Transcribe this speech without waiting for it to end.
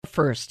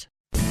first.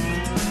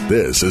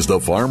 This is the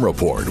Farm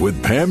Report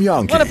with Pam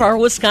Jahnke. One of our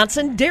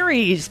Wisconsin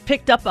dairies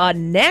picked up a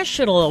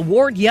national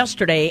award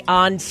yesterday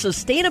on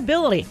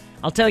sustainability.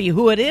 I'll tell you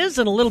who it is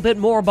and a little bit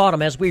more about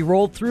them as we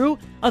roll through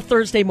a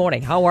Thursday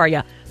morning. How are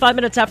you? 5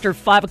 minutes after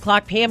 5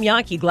 o'clock, Pam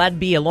Jahnke, glad to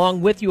be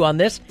along with you on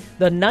this,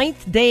 the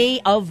 9th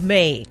day of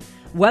May.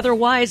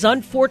 Weather-wise,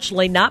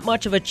 unfortunately, not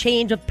much of a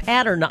change of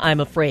pattern, I'm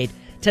afraid.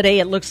 Today,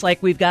 it looks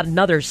like we've got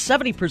another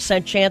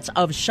 70% chance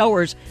of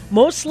showers,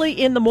 mostly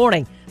in the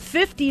morning.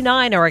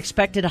 59 are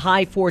expected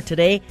high for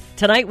today.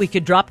 Tonight, we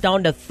could drop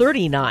down to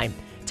 39.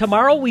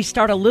 Tomorrow, we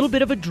start a little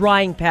bit of a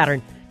drying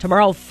pattern.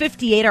 Tomorrow,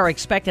 58 are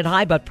expected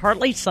high, but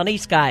partly sunny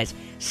skies.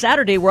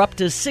 Saturday, we're up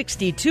to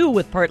 62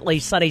 with partly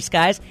sunny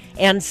skies.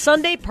 And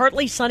Sunday,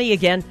 partly sunny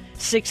again,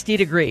 60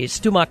 degrees.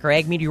 Stu Mucker,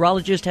 ag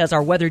meteorologist, has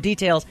our weather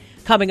details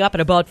coming up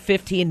in about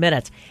 15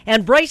 minutes.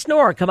 And Bryce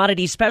Knorr,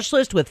 commodity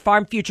specialist with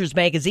Farm Futures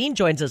Magazine,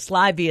 joins us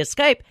live via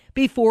Skype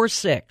before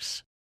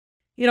 6.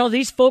 You know,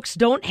 these folks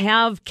don't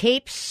have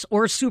capes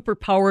or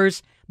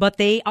superpowers, but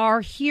they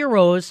are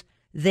heroes.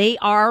 They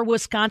are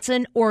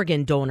Wisconsin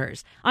organ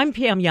donors. I'm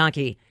Pam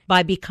Jahnke.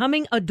 By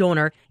becoming a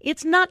donor,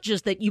 it's not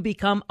just that you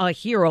become a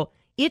hero,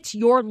 it's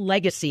your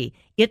legacy.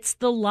 It's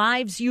the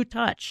lives you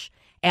touch.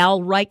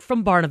 Al Wright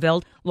from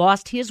Barneveld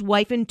lost his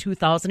wife in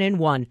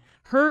 2001.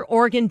 Her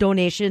organ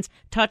donations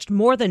touched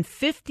more than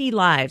 50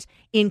 lives,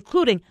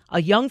 including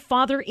a young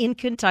father in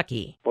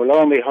Kentucky. Well,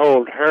 lo and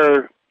behold,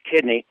 her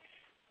kidney,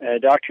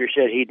 doctor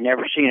said he'd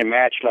never seen a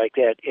match like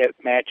that. It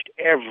matched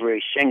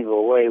every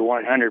single way,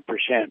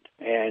 100%.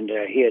 And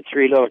he had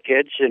 3 little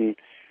kids, and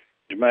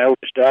my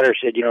oldest daughter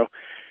said, you know,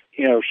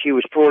 she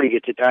was 40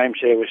 at the time,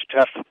 so it was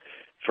tough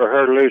for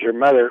her to lose her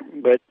mother,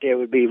 but it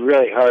would be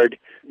really hard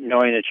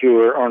knowing that you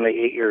were only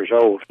 8 years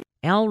old.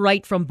 Al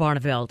Wright from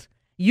Barneveld.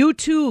 You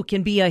too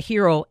can be a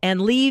hero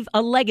and leave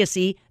a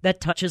legacy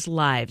that touches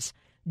lives.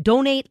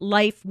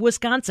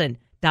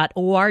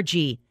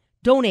 DonateLifeWisconsin.org.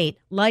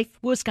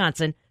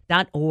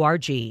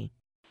 DonateLifeWisconsin.org.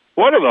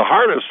 One of the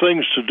hardest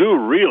things to do,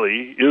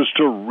 really, is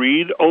to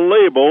read a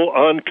label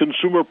on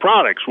consumer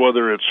products,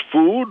 whether it's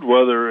food,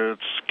 whether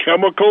it's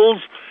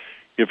chemicals.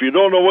 If you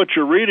don't know what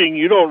you're reading,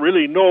 you don't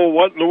really know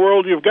what in the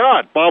world you've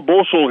got. Bob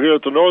Boesel here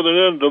at the northern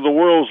end of the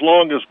world's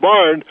longest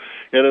barn,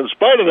 and in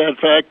spite of that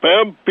fact,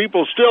 Pam,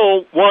 people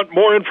still want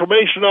more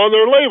information on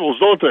their labels,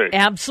 don't they?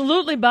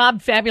 Absolutely,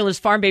 Bob. Fabulous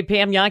Farm Babe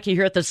Pam Jahnke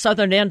here at the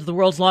southern end of the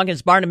world's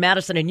longest barn in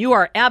Madison, and you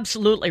are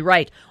absolutely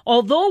right.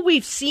 Although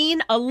we've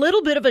seen a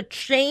little bit of a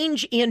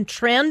change in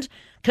trend,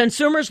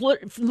 consumers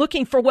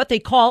looking for what they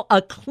call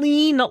a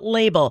clean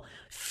label,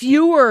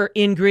 fewer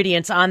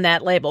ingredients on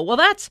that label. Well,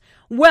 that's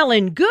well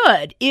and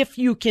good if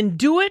you can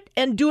do it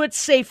and do it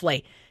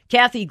safely.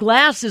 Kathy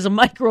Glass is a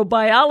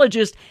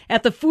microbiologist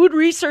at the Food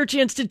Research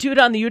Institute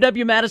on the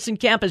UW-Madison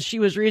campus. She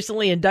was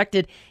recently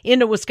inducted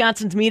into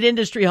Wisconsin's Meat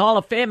Industry Hall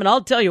of Fame. And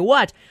I'll tell you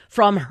what,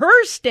 from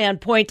her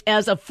standpoint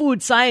as a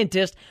food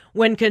scientist,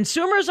 when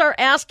consumers are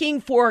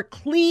asking for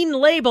clean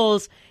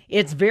labels,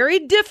 it's very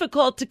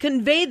difficult to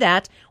convey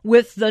that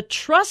with the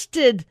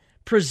trusted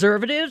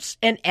preservatives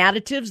and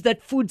additives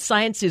that food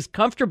science is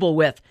comfortable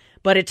with.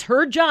 But it's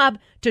her job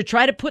to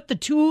try to put the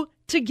two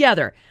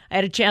together. I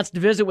had a chance to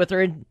visit with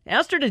her and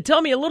asked her to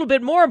tell me a little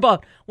bit more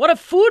about what a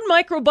food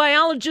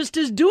microbiologist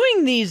is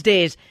doing these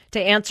days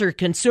to answer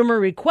consumer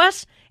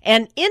requests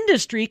and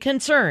industry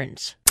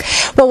concerns.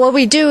 Well, what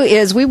we do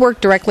is we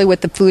work directly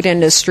with the food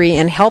industry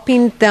in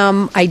helping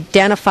them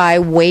identify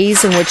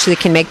ways in which they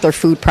can make their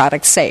food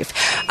products safe.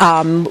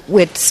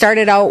 It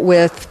started out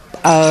with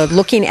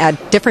looking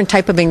at different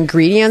type of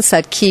ingredients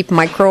that keep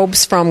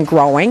microbes from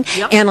growing.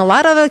 Yep. And a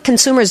lot of the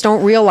consumers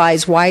don't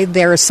realize why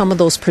there are some of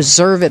those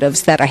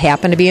preservatives that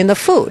happen to be in the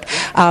food.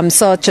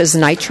 Such as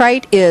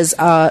nitrite is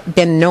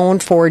been known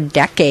for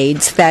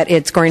decades that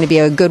it's going to be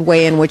a good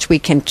way in which we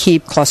can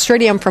keep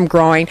Clostridium from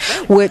growing,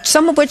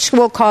 some of which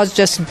will cause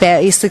just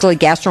basically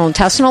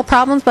gastrointestinal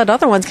problems, but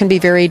other ones can be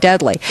very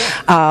deadly.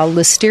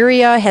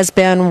 Listeria has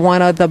been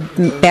one of the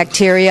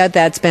bacteria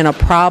that's been a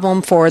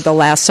problem for the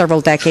last several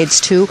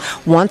decades too.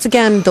 Once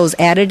again, those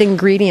added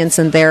ingredients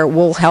in there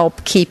will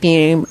help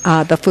keeping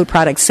the food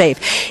products safe.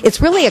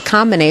 It's really a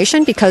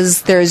combination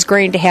because there's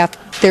going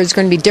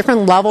to be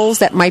different levels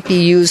that might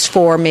be used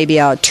for maybe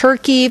a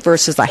turkey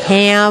versus a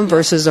ham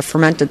versus a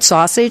fermented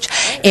sausage,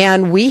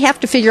 and we have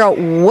to figure out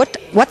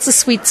what's the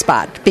sweet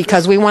spot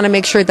because we want to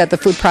make sure that the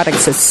food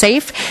products is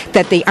safe,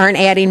 that they aren't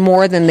adding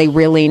more than they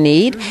really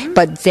need,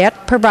 but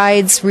that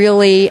provides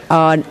really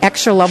an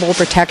extra level of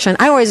protection.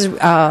 I always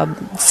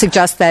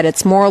suggest that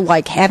it's more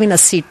like having a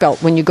seatbelt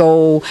when you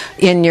go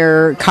in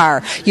your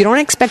car. You don't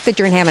expect that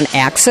you're going to have an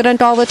accident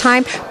all the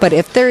time, but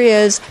if there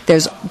is,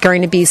 there's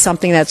going to be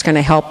something that's going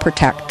to help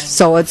protect.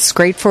 So it's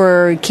great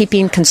for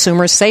keeping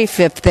consumers safe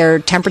if their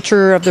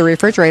temperature of the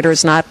refrigerator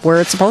is not where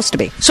it's supposed to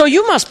be. So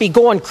you must be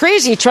going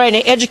crazy trying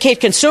to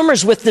educate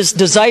consumers with this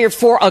desire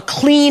for a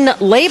clean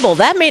label.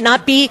 That may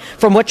not be,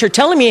 from what you're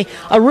telling me,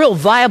 a real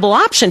viable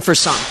option for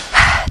some.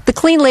 The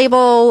clean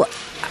label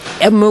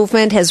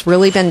movement has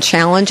really been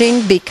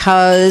challenging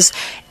because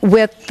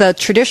with the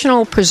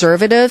traditional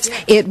preservatives,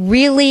 it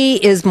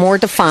really is more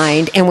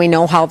defined and we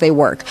know how they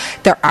work.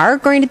 There are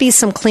going to be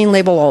some clean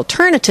label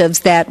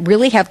alternatives that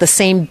really have the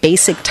same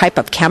basic type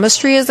of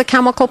chemistry as the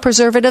chemical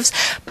preservatives,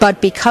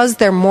 but because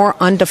they're more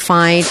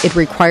undefined, it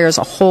requires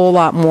a whole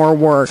lot more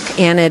work,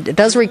 and it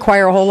does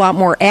require a whole lot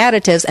more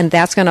additives, and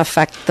that's going to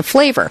affect the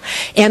flavor.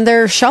 And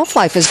their shelf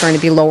life is going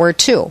to be lower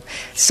too.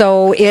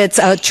 So it's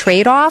a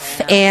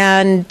trade-off,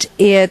 and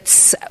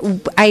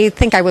I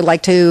think I would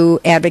like to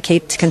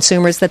advocate to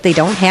consumers that they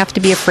don't have to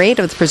be afraid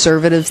of the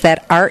preservatives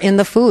that are in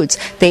the foods.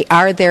 They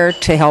are there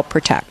to help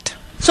protect.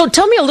 So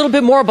tell me a little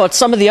bit more about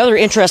some of the other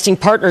interesting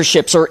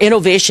partnerships or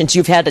innovations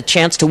you've had a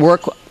chance to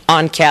work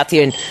on,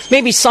 Kathy, and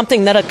maybe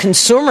something that a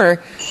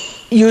consumer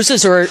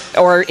uses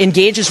or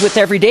engages with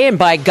every day. And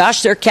by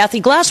gosh, there Kathy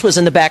Glass was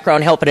in the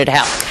background helping it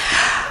happen.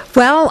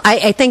 Well,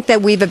 I think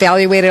that we've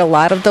evaluated a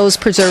lot of those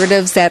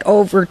preservatives that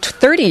over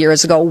 30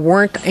 years ago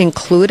weren't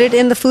included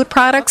in the food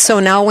products.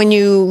 So now when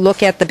you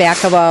look at the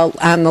back of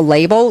on the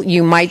label,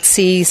 you might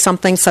see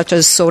something such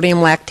as sodium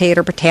lactate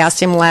or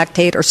potassium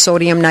lactate or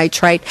sodium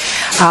nitrite,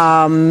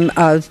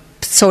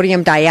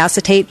 sodium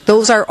diacetate.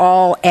 Those are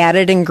all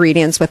added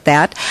ingredients with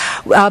that.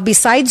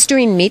 Besides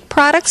doing meat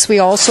products, we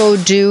also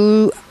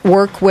do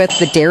work with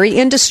the dairy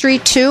industry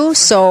too.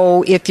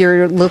 So if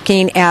you're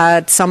looking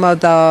at some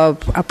of the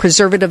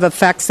preservative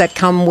effects that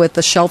come with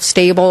the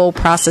shelf-stable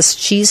processed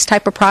cheese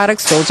type of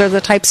products, those are the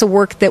types of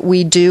work that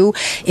we do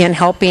in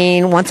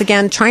helping, once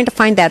again, trying to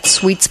find that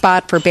sweet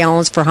spot for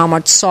balance for how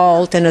much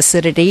salt and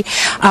acidity.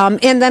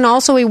 And then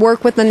also we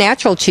work with the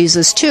natural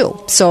cheeses too.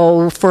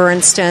 So for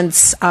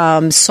instance,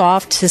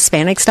 soft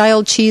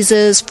Hispanic-style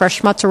cheeses,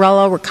 fresh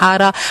mozzarella,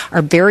 ricotta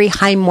are very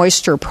high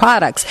moisture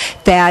products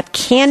that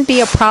can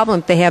be a problem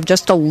if they have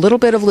just a little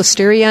bit of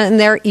listeria in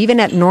there, even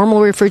at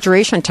normal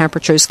refrigeration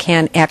temperatures,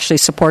 can actually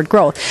support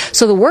growth.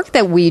 So the work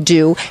that we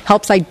do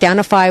helps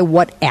identify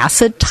what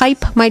acid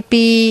type might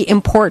be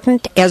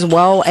important, as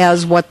well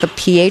as what the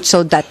pH,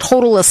 so that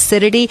total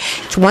acidity.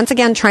 Once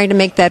again, trying to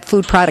make that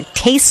food product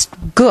taste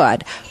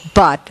good,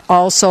 but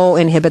also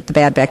inhibit the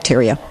bad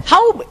bacteria.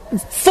 How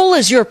full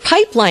is your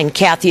pipeline,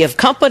 Kathy, of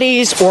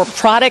companies or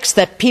products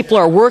that people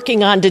are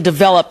working on to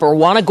develop or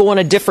want to go in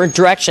a different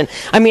direction?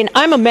 I mean,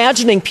 I'm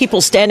imagining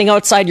people standing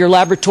outside your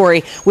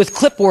laboratory with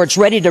clipboards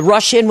ready to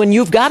rush in when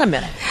you've got a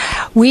minute.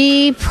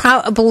 We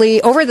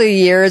probably, over the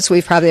years,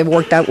 we've probably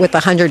worked out with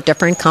 100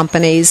 different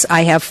companies.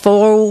 I have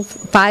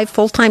 5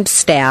 full-time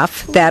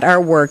staff that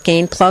are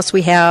working, plus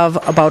we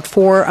have about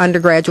 4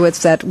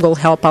 undergraduates that will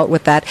help out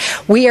with that.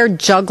 We are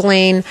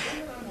juggling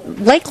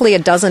likely a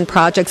dozen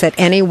projects at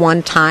any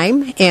one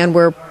time, and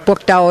we're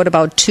booked out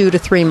about 2 to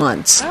 3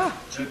 months. Oh,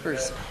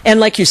 jeepers. And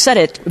like you said,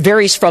 it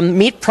varies from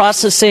meat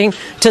processing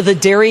to the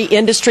dairy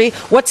industry.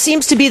 What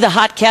seems to be the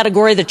hot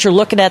category that you're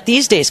looking at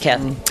these days,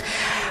 Kathy?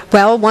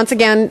 Well, once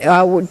again,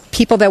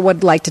 people that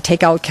would like to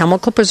take out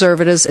chemical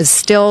preservatives is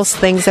still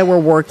things that we're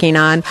working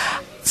on.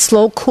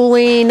 Slow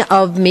cooling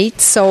of meat.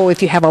 So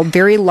if you have a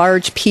very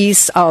large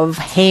piece of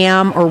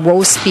ham or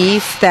roast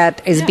beef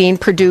that is being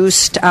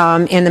produced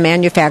in the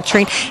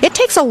manufacturing, it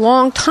takes a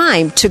long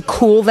time to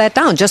cool that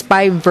down just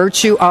by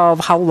virtue of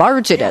how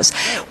large it is.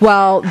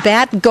 Well,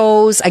 that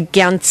goes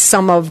against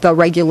some of the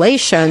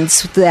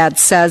regulations that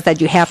says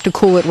that you have to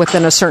cool it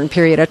within a certain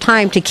period of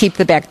time to keep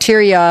the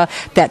bacteria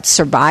that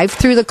survive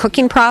through the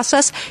cooking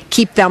process,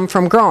 keep them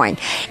from growing.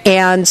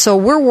 And so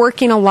we're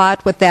working a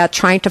lot with that,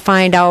 trying to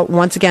find out,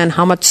 once again,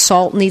 how much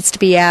salt needs to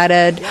be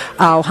added,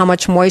 how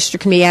much moisture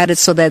can be added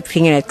so that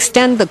we can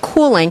extend the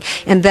cooling,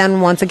 and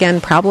then once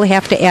again probably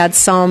have to add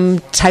some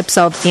types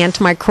of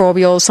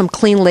antimicrobials, some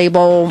clean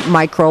label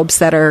microbes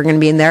that are going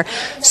to be in there.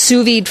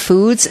 Sous vide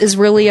foods is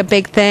really a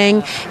big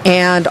thing,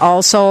 and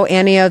also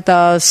any of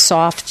the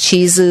soft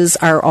cheeses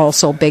are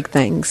also big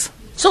things.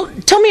 So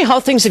tell me how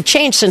things have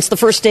changed since the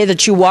first day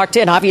that you walked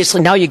in. Obviously,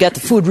 now you got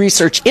the Food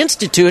Research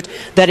Institute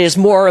that is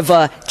more of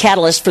a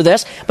catalyst for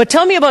this. But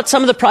tell me about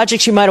some of the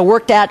projects you might have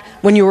worked at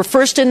when you were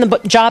first in the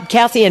job,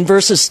 Kathy, and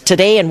versus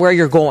today and where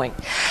you're going.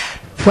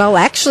 Well,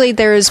 actually,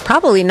 there's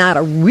probably not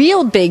a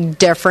real big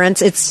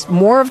difference. It's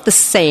more of the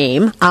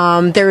same.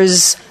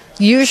 There's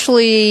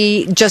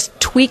usually just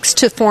tweaks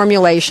to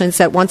formulations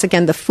that, once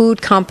again, the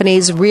food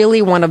companies really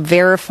want to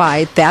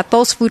verify that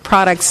those food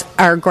products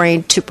are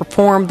going to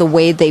perform the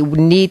way they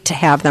need to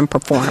have them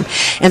perform.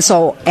 And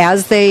so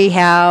as they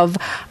have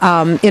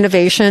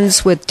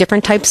innovations with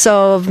different types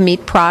of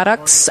meat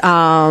products,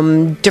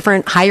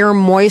 different higher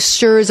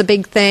moisture is a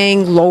big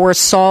thing, lower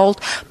salt,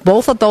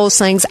 both of those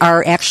things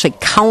are actually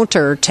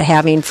counter to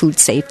having food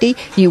safety.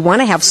 You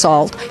want to have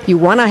salt, you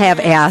want to have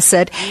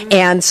acid,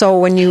 and so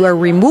when you are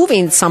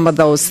removing some of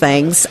those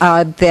things,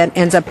 then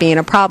ends up being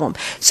a problem.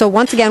 So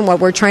once again, what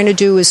we're trying to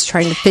do is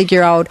trying to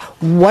figure out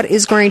what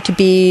is going to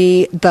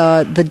be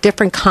the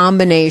different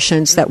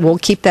combinations that will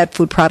keep that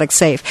food product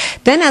safe.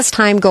 Then as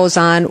time goes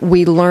on,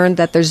 we learn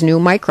that there's new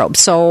microbes.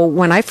 So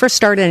when I first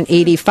started in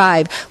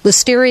 85,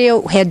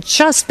 Listeria had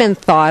just been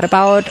thought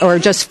about or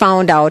just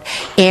found out,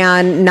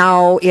 and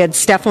now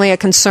it's definitely a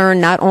concern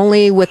not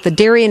only with the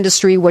dairy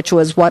industry, which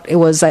was what it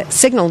was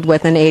signaled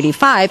with in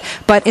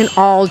 85, but in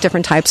all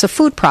different types of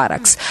food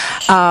products.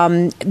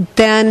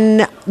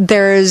 Then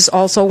there's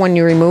also when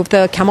you remove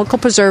the chemical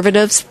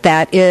preservatives,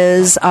 that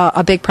is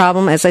a big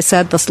problem. As I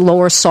said, the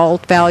lower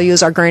salt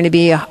values are going to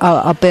be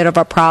a bit of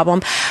a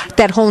problem.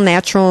 That whole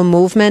natural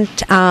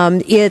movement,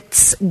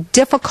 it's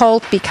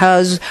difficult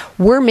because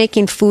we're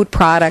making food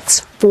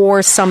products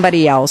for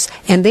somebody else,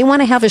 and they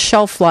want to have a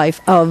shelf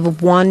life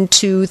of 1,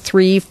 2,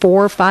 3,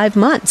 4, 5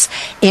 months.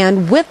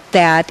 And with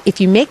that, if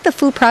you make the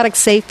food product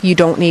safe, you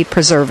don't need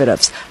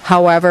preservatives.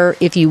 However,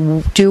 if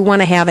you do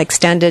want to have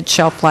extended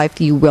shelf life,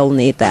 you will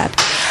need that.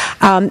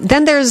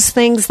 Then there's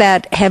things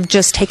that have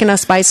just taken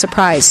us by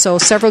surprise. So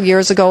several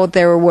years ago,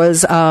 there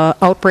was an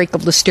outbreak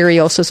of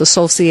listeriosis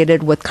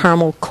associated with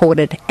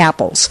caramel-coated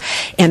apples.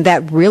 And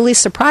that really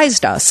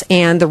surprised us.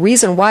 And the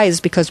reason why is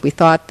because we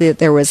thought that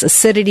there was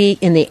acidity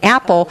in the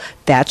apple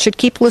that should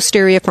keep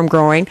listeria from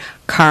growing.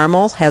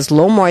 Caramel has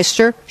low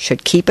moisture,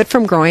 should keep it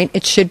from growing.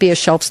 It should be a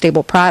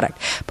shelf-stable product.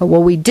 But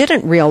what we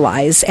didn't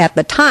realize at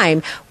the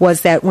time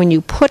was that when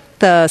you put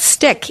the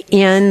stick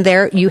in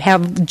there, you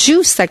have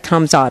juice that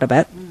comes out of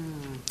it.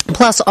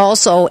 Plus,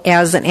 also,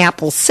 as an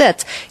apple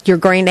sits, you're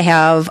going to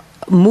have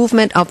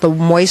movement of the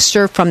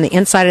moisture from the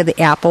inside of the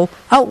apple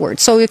outward.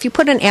 So if you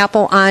put an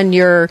apple on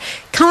your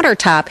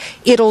countertop,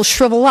 it'll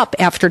shrivel up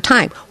after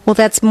time. Well,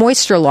 that's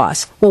moisture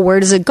loss. Well, where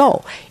does it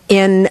go?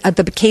 In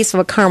the case of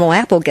a caramel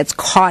apple, it gets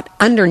caught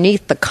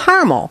underneath the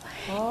caramel.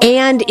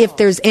 And if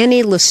there's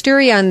any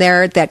listeria in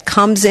there that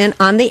comes in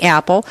on the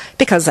apple,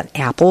 because an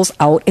apple's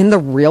out in the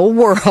real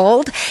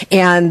world,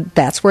 and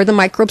that's where the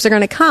microbes are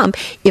going to come,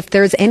 if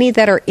there's any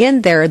that are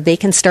in there, they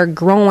can start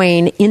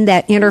growing in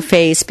that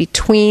interface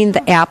between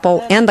the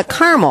apple and the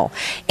caramel.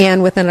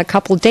 And within a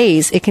couple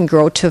days, it can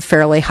grow to a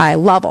fairly high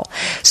level.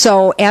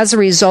 So as a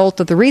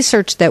result of the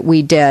research that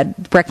we did,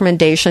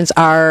 recommendations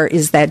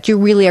is that you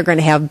really are going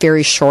to have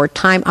very short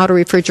time out of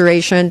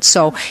refrigeration.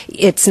 So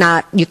it's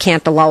not, you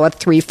can't allow it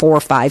 3, 4,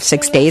 5,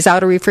 6 days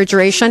out of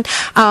refrigeration.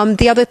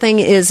 The other thing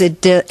is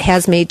it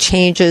has made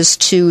changes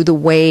to the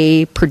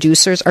way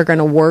producers are going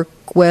to work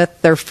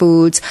with their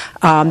foods.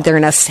 They're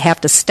going to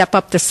have to step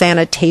up the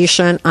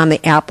sanitation on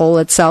the apple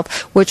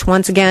itself, which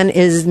once again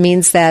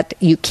means that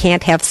you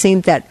can't have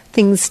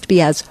things to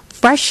be as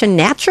fresh and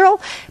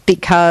natural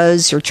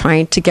because you're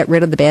trying to get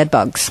rid of the bad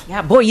bugs.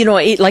 Yeah, boy,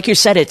 like you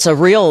said, it's a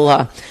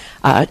real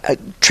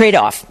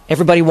trade-off.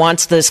 Everybody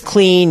wants this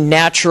clean,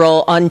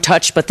 natural,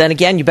 untouched, but then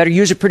again, you better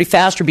use it pretty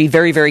fast or be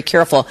very, very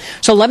careful.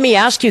 So let me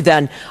ask you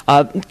then,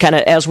 kind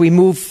of as we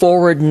move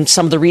forward in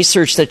some of the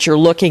research that you're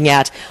looking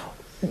at,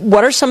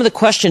 what are some of the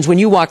questions when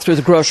you walk through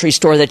the grocery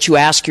store that you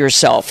ask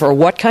yourself, or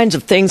what kinds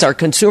of things are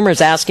consumers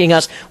asking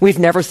us we've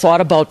never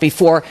thought about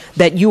before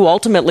that you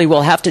ultimately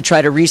will have to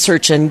try to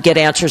research and get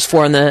answers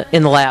for in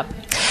the lab?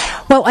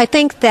 Well, I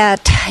think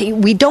that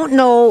we don't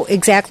know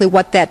exactly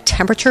what that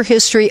temperature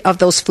history of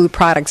those food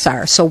products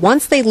are. So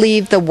once they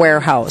leave the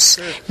warehouse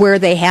where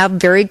they have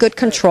very good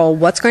control,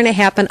 what's going to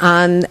happen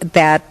on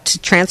that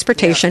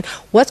transportation,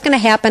 what's going to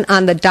happen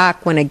on the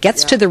dock when it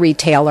gets to the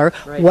retailer,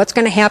 what's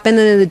going to happen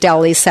in the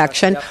deli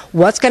section,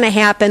 what's going to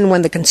happen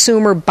when the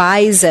consumer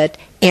buys it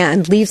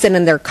and leaves it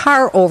in their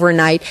car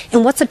overnight,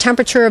 and what's the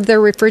temperature of their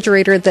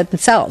refrigerator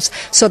themselves.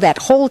 So that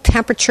whole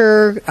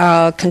temperature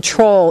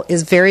control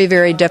is very,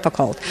 very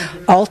difficult.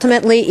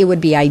 Ultimately, it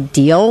would be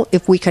ideal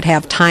if we could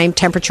have time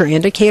temperature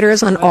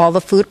indicators on all the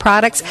food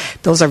products.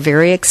 Those are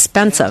very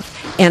expensive.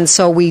 And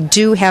so we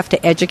do have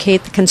to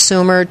educate the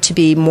consumer to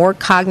be more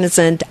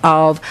cognizant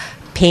of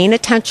paying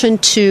attention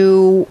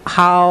to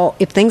how,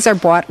 if things are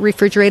bought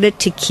refrigerated,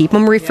 to keep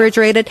them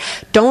refrigerated.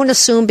 Don't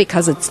assume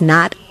because it's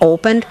not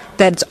opened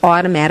that it's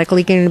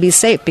automatically going to be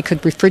safe,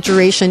 because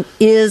refrigeration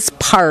is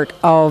part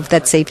of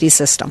that safety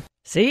system.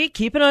 See,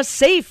 keeping us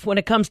safe when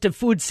it comes to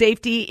food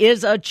safety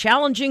is a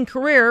challenging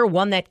career,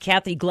 one that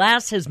Kathy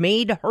Glass has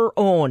made her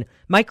own.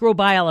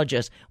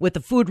 Microbiologist with the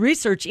Food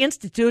Research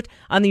Institute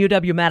on the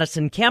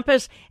UW-Madison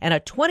campus and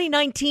a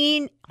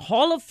 2019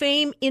 Hall of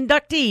Fame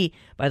inductee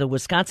by the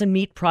Wisconsin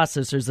Meat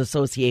Processors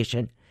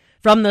Association.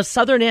 From the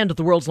southern end of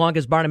the world's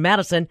longest barn in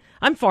Madison,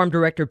 I'm Farm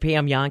Director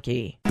Pam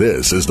Yonke.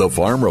 This is the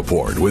Farm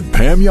Report with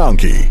Pam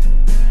Yonke.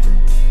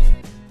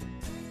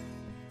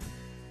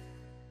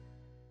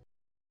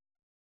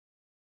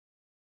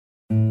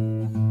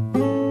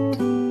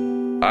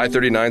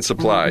 I-39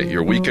 Supply,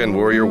 your weekend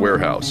warrior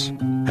warehouse.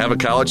 Have a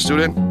college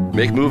student?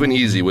 Make moving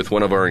easy with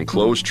one of our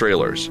enclosed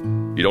trailers.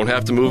 You don't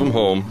have to move them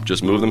home,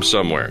 just move them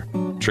somewhere.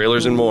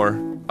 Trailers and more,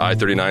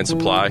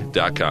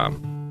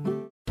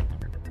 I39supply.com.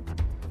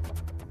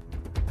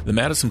 The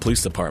Madison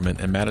Police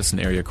Department and Madison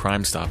Area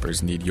Crime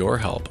Stoppers need your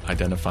help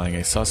identifying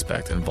a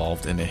suspect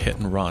involved in a hit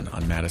and run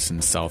on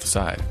Madison's south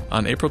side.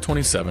 On April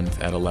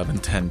 27th at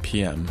 11:10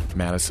 p.m.,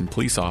 Madison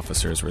police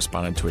officers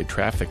responded to a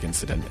traffic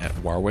incident at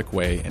Warwick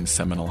Way and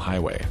Seminole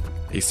Highway.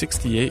 A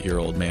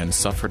 68-year-old man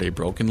suffered a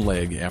broken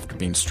leg after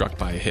being struck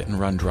by a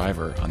hit-and-run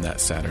driver on that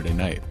Saturday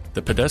night.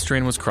 The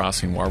pedestrian was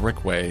crossing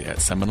Warwick Way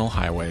at Seminole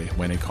Highway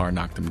when a car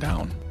knocked him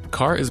down. The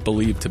car is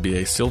believed to be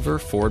a silver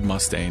Ford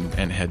Mustang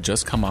and had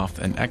just come off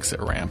an exit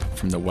ramp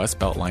from the West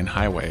Beltline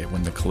Highway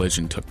when the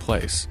collision took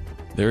place.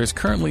 There is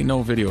currently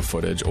no video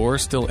footage or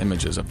still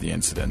images of the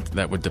incident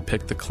that would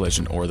depict the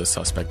collision or the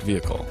suspect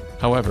vehicle.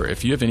 However,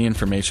 if you have any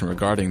information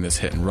regarding this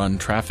hit-and-run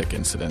traffic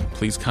incident,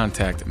 please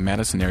contact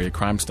Madison Area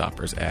Crime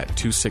Stoppers at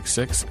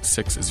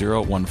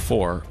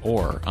 266-6014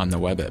 or on the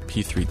web at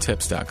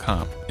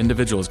p3tips.com.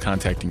 Individuals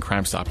contacting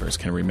Crime Stoppers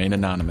can remain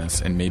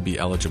anonymous and may be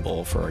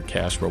eligible for a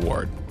cash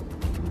reward.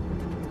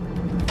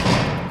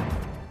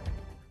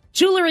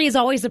 Jewelry is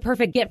always the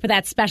perfect gift for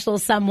that special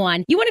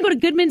someone. You want to go to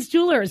Goodman's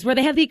Jewelers, where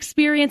they have the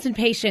experience and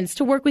patience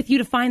to work with you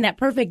to find that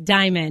perfect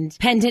diamond.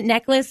 Pendant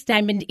necklace,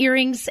 diamond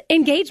earrings,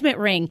 engagement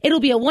ring. It'll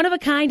be a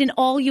one-of-a-kind and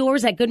all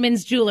yours at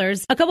Goodman's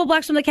Jewelers, a couple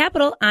blocks from the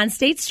Capitol on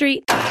State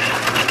Street.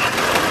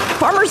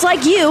 Farmers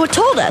like you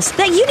told us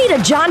that you need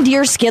a John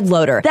Deere skid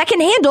loader that can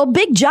handle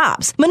big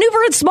jobs,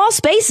 maneuver in small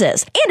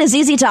spaces, and is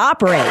easy to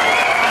operate.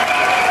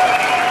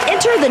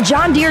 Enter the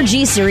John Deere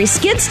G-Series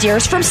skid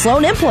steers from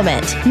Sloan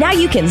Implement. Now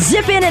you can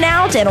zip in and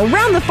out and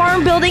around the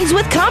farm buildings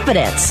with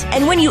confidence.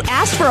 And when you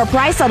asked for a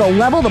price that'll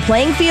level the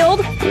playing field,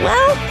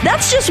 well,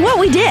 that's just what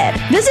we did.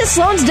 Visit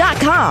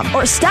Sloans.com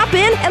or stop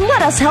in and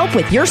let us help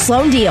with your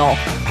Sloan deal.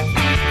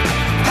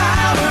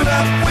 Powered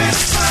up with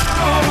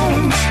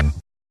Sloan.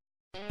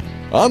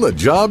 On the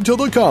job till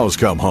the cows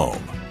come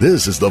home.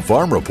 This is the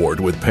Farm Report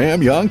with Pam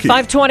Yonke.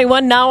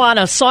 5:21 now on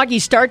a soggy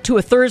start to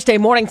a Thursday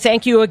morning.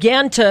 Thank you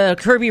again to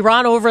Kirby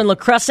Ron over in La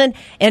Crescent.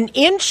 An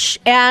inch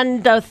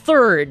and a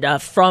third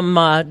from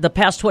the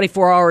past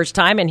 24 hours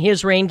time in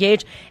his rain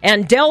gauge.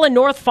 And Dell in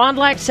North Fond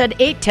du Lac said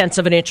 0.8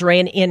 of an inch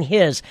rain in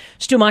his.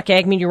 Stu Muck,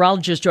 ag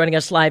meteorologist, joining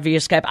us live via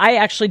Skype. I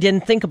actually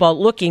didn't think about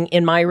looking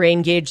in my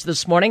rain gauge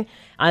this morning,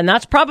 and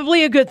that's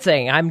probably a good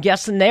thing. I'm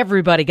guessing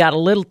everybody got a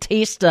little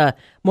taste of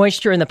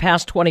moisture in the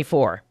past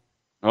 24.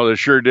 Oh, they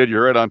sure did.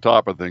 You're right on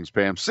top of things,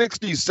 Pam.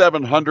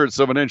 67/100ths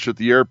of an inch at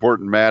the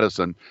airport in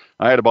Madison.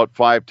 I had about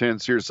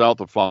 5/10 here south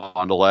of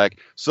Fond du Lac.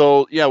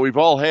 So, yeah, we've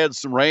all had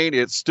some rain.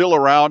 It's still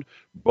around,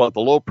 but the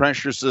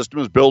low-pressure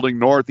system is building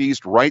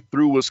northeast right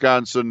through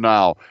Wisconsin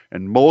now.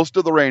 And most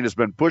of the rain has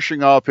been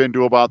pushing off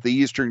into about the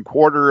eastern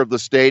quarter of the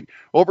state,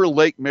 over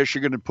Lake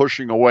Michigan and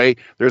pushing away.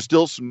 There's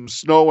still some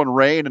snow and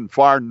rain in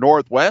far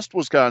northwest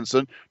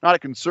Wisconsin. Not a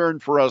concern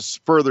for us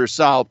further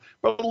south,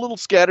 but a little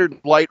scattered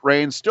light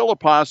rain. Still a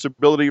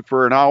possibility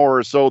for an hour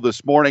or so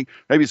this morning.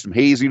 Maybe some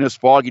haziness,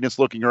 fogginess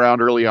looking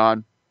around early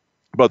on.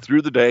 But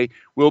through the day,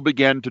 we'll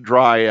begin to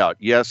dry out.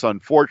 Yes,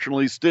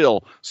 unfortunately,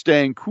 still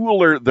staying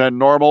cooler than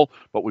normal,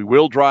 but we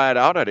will dry it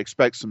out. I'd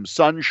expect some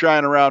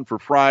sunshine around for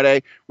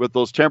Friday with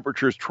those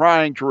temperatures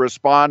trying to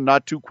respond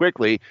not too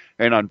quickly.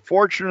 And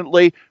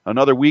unfortunately,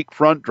 another weak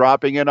front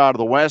dropping in out of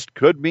the west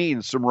could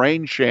mean some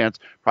rain chance,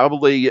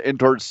 probably in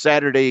towards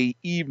Saturday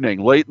evening,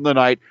 late in the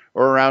night,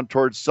 or around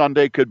towards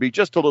Sunday. Could be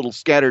just a little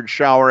scattered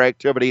shower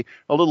activity,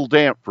 a little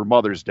damp for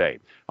Mother's Day.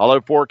 I'll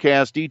have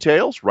forecast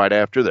details right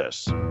after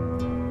this.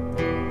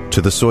 To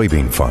the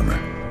soybean farmer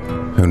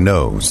who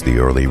knows the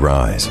early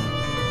rise,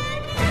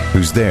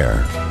 who's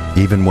there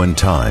even when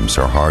times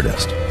are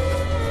hardest,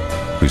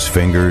 whose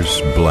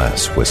fingers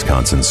bless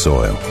Wisconsin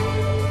soil,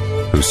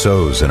 who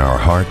sows in our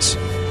hearts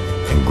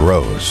and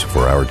grows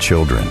for our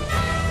children.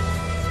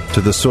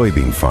 To the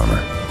soybean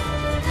farmer,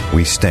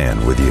 we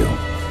stand with you.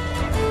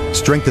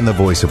 Strengthen the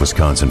voice of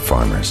Wisconsin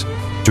farmers.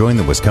 Join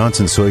the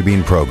Wisconsin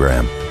Soybean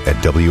Program at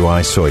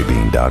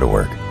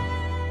wisoybean.org.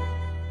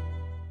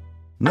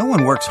 No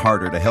one works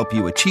harder to help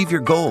you achieve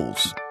your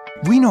goals.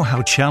 We know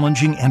how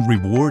challenging and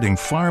rewarding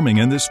farming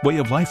and this way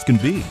of life can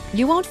be.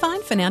 You won't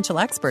find financial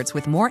experts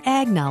with more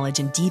ag knowledge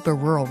and deeper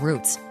rural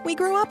roots. We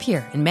grew up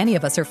here, and many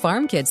of us are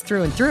farm kids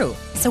through and through.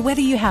 So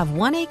whether you have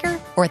 1 acre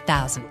or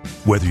 1,000.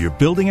 Whether you're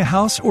building a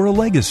house or a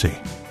legacy.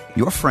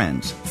 Your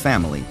friends,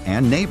 family,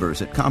 and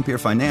neighbors at Compeer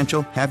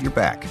Financial have your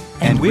back.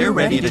 And we're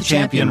ready to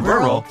champion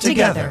rural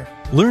together.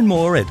 Learn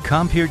more at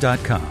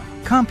Compeer.com.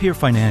 Compeer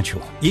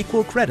Financial,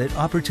 equal credit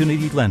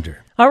opportunity lender.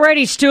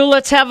 Alrighty, Stu,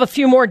 let's have a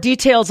few more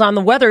details on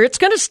the weather. It's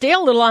going to stay a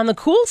little on the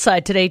cool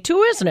side today,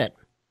 too, isn't it?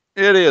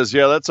 It is,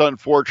 yeah, that's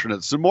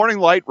unfortunate. Some morning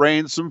light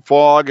rain, some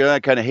fog,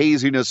 kind of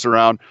haziness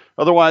around.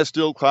 Otherwise,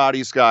 still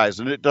cloudy skies,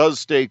 and it does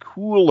stay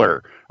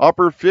cooler.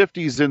 Upper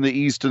 50s in the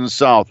east and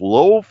south,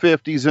 low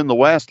 50s in the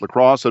west, La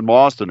Crosse and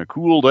Boston. A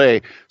cool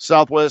day.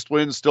 Southwest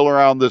winds still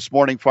around this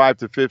morning, 5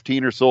 to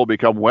 15 or so, will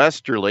become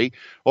westerly.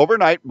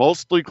 Overnight,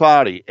 mostly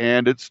cloudy,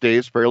 and it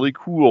stays fairly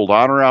cool,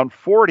 down around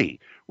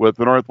 40. With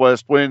the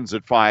northwest winds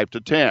at 5 to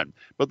 10.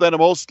 but then a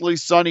mostly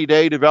sunny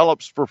day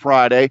develops for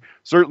Friday.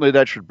 Certainly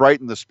that should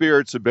brighten the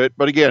spirits a bit.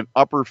 But again,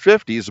 upper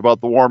 50s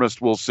about the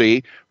warmest we'll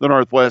see. The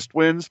northwest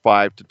winds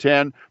 5 to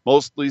 10.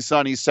 Mostly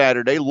sunny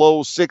Saturday.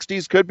 Low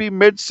 60s. Could be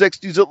mid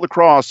 60s at La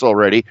Crosse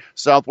already.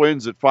 South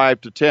winds at 5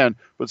 to 10.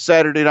 But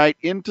Saturday night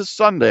into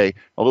Sunday,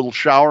 a little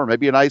shower,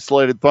 maybe an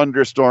isolated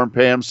thunderstorm,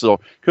 Pam. So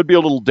could be a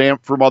little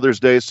damp for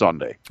Mother's Day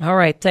Sunday. All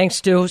right. Thanks,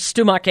 Stu.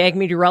 Stu Muck, ag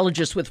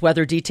meteorologist with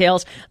weather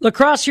details. La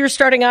Crosse, you're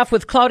starting off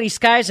with cloudy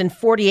skies and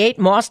 48.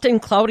 Mauston,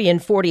 cloudy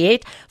and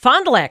 48.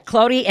 Fond du Lac,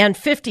 cloudy and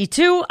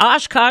 52.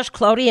 Oshkosh,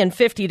 cloudy and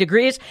 50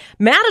 degrees.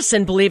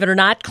 Madison, believe it or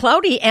not,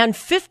 cloudy and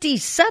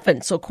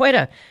 57. So quite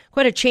a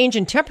change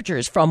in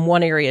temperatures from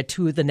one area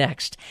to the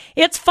next.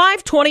 It's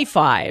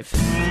 5:25.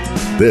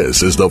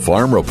 This is the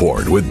Farm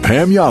Report with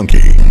Pam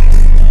Yonke.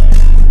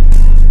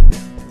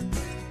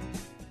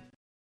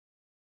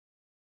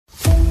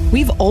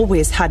 We've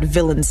always had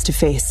villains to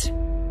face.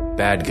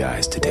 Bad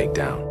guys to take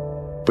down.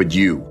 But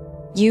you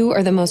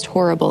are the most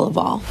horrible of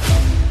all.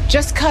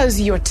 Just 'cause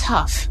you're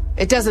tough,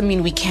 it doesn't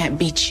mean we can't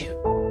beat you.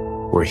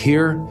 We're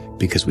here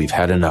because we've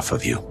had enough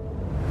of you.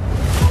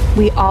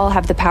 We all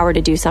have the power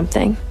to do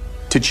something.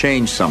 To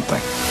change something.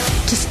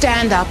 To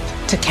stand up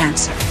to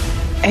cancer.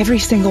 Every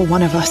single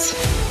one of us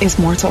is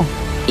mortal.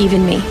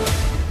 Even me.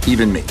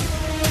 Even me.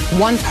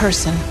 One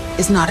person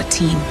is not a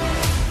team.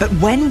 But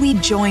when we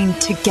join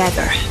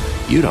together,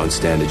 you don't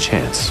stand a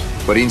chance.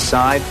 But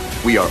inside,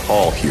 we are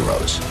all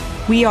heroes.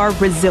 We are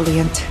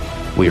resilient.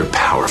 We are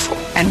powerful.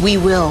 And we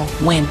will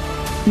win.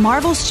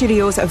 Marvel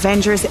Studios'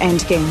 Avengers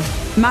Endgame,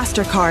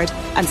 MasterCard,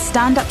 and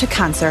Stand Up to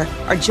Cancer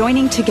are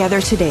joining together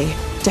today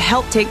to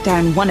help take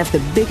down one of the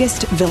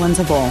biggest villains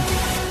of all.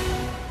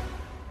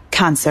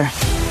 Cancer.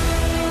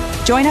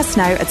 Join us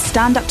now at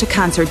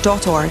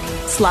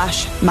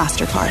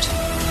standuptocancer.org/MasterCard.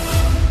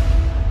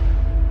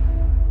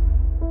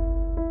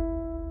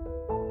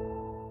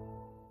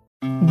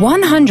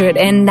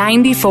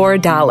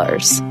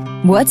 $194.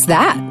 What's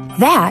that?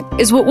 That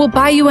is what will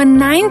buy you a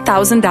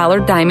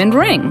 $9,000 diamond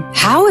ring.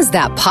 How is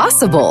that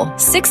possible?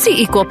 60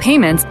 equal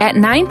payments at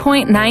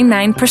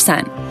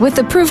 9.99%. With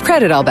approved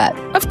credit, I'll bet.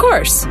 Of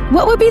course.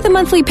 What would be the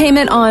monthly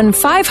payment on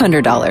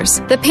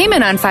 $500? The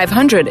payment on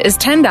 $500 is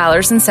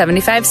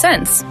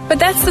 $10.75. But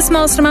that's the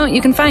smallest amount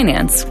you can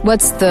finance.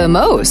 What's the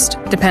most?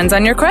 Depends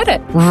on your credit.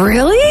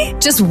 Really?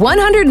 Just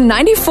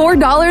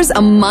 $194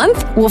 a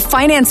month will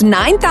finance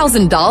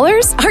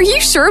 $9,000? Are you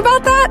sure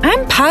about that?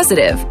 I'm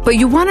positive. But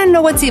you want to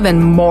know what's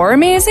even more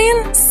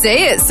amazing?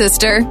 Say it,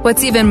 sister.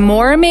 What's even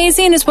more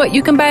amazing is what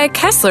you can buy at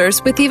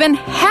Kessler's with even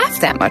half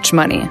that much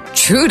money.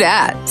 True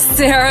dat.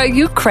 Sarah,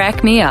 you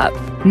crack me up.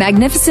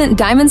 Magnificent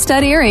diamond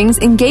stud earrings,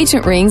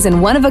 engagement rings,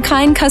 and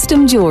one-of-a-kind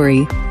custom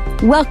jewelry.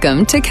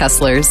 Welcome to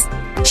Kessler's.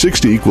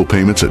 60 equal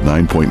payments at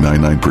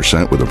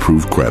 9.99% with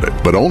approved credit,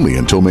 but only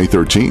until May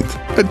 13th.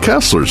 At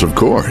Kessler's, of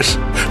course.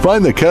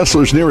 Find the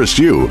Kessler's nearest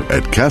you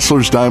at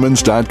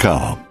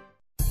KesslersDiamonds.com.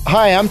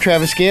 Hi, I'm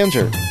Travis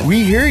Ganser.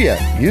 We hear you.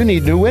 You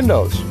need new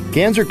windows.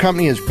 Ganser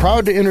Company is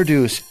proud to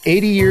introduce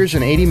 80 Years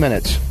in 80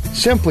 Minutes.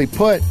 Simply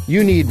put,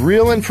 you need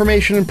real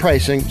information and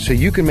pricing so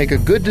you can make a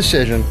good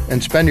decision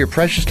and spend your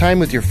precious time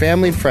with your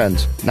family and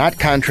friends, not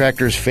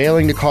contractors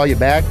failing to call you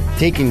back,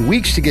 taking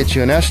weeks to get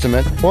you an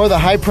estimate, or the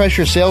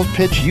high-pressure sales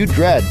pitch you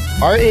dread.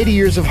 Our 80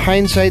 years of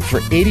hindsight for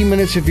 80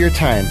 minutes of your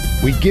time.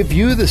 We give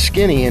you the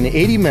skinny in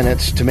 80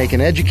 minutes to make an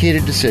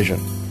educated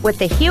decision. With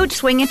the huge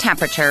swing in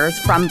temperatures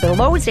from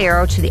below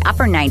zero to the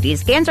upper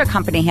 90s, Ganser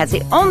Company has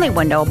the only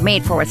window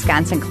made for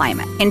Wisconsin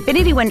climate.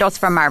 Infinity Windows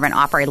from Marvin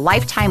offer a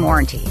lifetime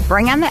warranty.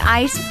 Bring on the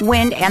ice,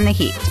 wind, and the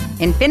heat.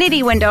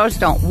 Infinity Windows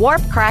don't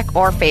warp, crack,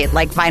 or fade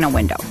like vinyl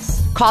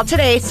windows. Call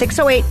today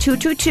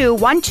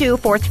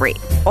 608-222-1243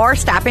 or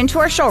stop into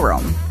our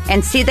showroom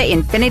and see the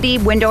Infinity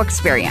Window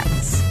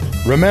experience.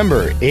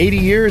 Remember, 80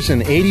 years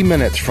and 80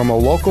 minutes from a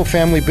local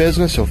family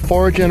business of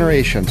 4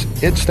 generations.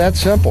 It's that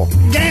simple.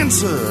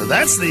 Ganser,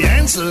 that's the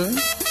answer.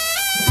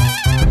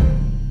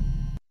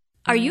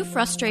 Are you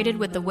frustrated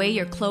with the way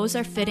your clothes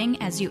are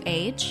fitting as you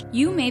age?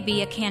 You may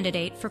be a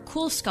candidate for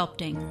Cool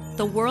Sculpting,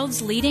 the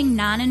world's leading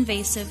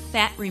non-invasive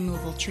fat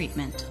removal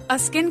treatment. A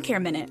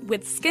skincare minute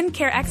with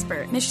skincare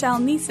expert Michelle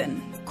Neeson.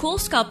 Cool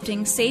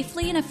Sculpting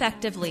safely and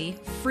effectively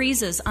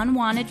freezes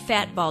unwanted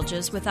fat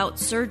bulges without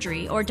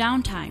surgery or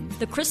downtime.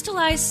 The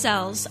crystallized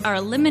cells are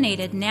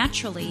eliminated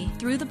naturally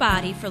through the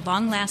body for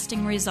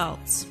long-lasting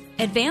results.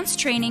 Advanced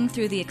training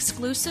through the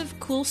exclusive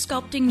Cool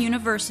Sculpting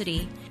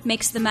University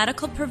makes the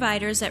medical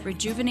providers at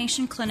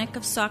Rejuvenation Clinic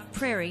of Sauk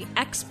Prairie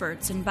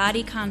experts in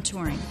body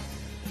contouring.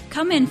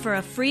 Come in for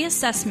a free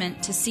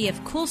assessment to see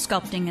if Cool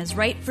Sculpting is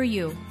right for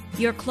you.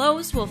 Your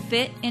clothes will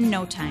fit in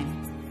no time.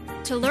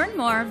 To learn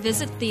more,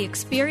 visit the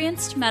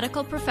experienced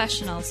medical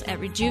professionals at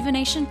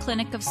Rejuvenation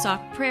Clinic of Sauk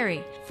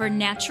Prairie for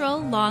natural,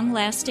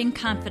 long-lasting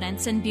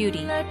confidence and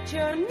beauty. Let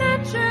your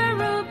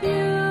natural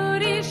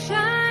beauty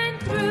shine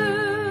through.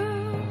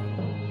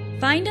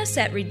 Find us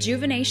at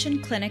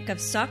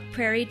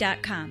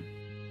rejuvenationclinicofsaukprairie.com.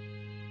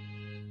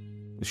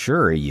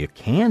 Sure, you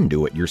can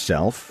do it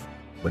yourself,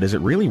 but is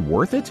it really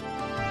worth it?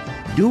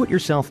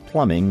 Do-it-yourself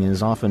plumbing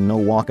is often no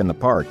walk in the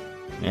park.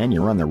 and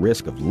you run the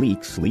risk of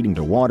leaks leading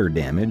to water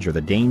damage or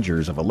the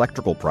dangers of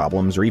electrical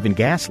problems or even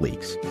gas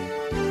leaks.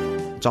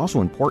 It's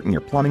also important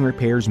your plumbing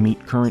repairs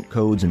meet current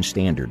codes and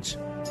standards.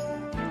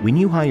 When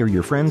you hire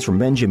your friends from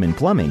Benjamin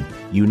Plumbing,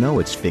 you know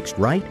it's fixed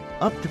right,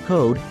 up to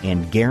code,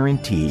 and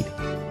guaranteed.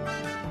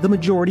 The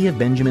majority of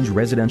Benjamin's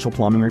residential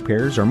plumbing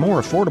repairs are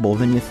more affordable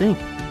than you think.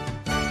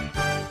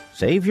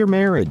 Save your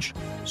marriage.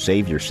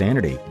 Save your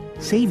sanity.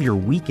 Save your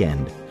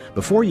weekend.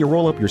 Before you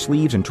roll up your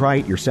sleeves and try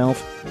it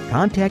yourself,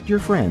 contact your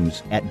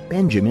friends at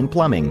Benjamin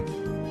Plumbing.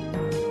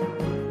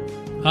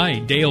 Hi,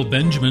 Dale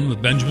Benjamin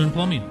with Benjamin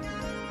Plumbing.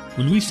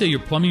 When we say your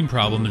plumbing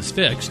problem is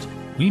fixed,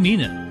 we mean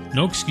it.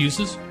 No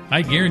excuses.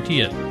 I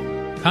guarantee it.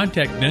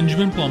 Contact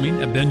Benjamin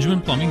Plumbing at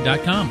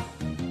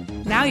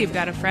benjaminplumbing.com. Now you've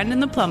got a friend in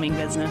the plumbing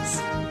business.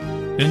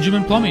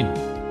 Benjamin Plumbing.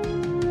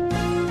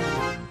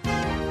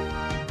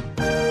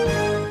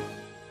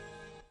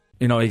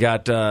 You know, you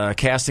got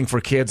Casting for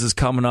Kids is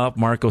coming up.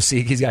 Mark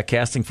Osiki's got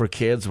Casting for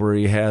Kids, where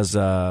he has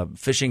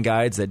fishing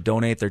guides that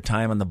donate their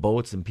time on the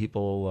boats, and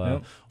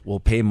people will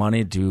pay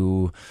money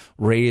to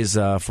raise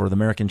for the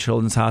American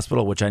Children's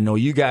Hospital, which I know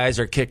you guys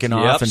are kicking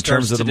off in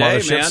terms of the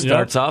mothership. Man.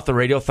 Starts off the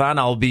Radiothon.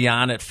 I'll be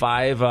on at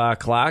 5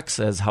 o'clock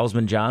as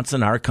Hausman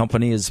Johnson. Our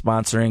company is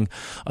sponsoring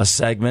a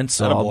segment,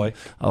 so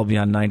I'll be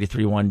on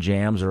 93.1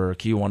 Jams or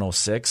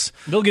Q106.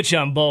 They'll get you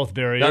on both,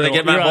 Barry. They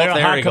get me on both. You're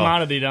a hot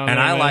commodity down there.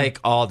 And I man. like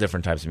all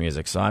different types of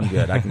music, so I'm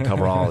good. I can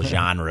cover all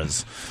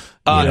genres.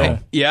 Barry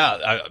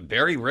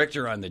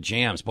Richter on the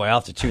Jams. Boy,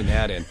 I'll have to tune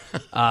that in.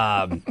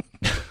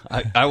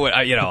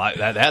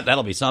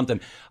 That'll be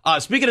something.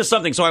 Speaking of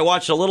something, so I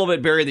watched a little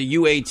bit, Barry, the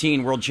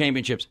U18 World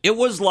Championships. It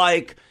was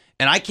like,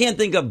 and I can't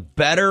think of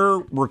better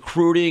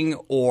recruiting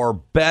or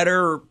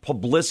better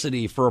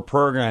publicity for a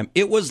program.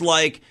 It was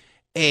like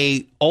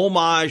a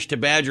homage to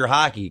Badger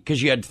hockey,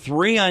 because you had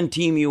 3 on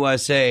Team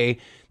USA,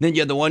 then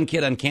you had the 1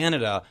 kid on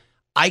Canada.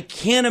 I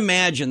can't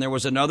imagine there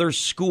was another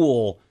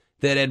school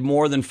that had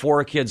more than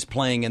 4 kids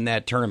playing in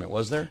that tournament,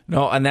 was there?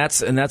 No, and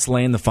that's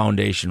laying the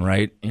foundation,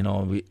 right? You know,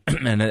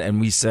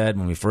 we said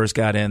when we first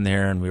got in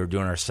there and we were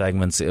doing our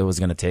segments, it was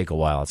going to take a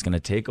while. It's going to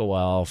take a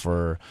while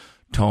for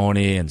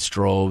Tony and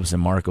Strobes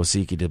and Mark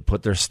Osiki to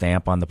put their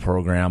stamp on the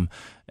program,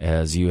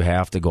 as you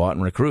have to go out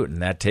and recruit.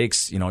 And that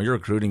takes, you're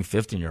recruiting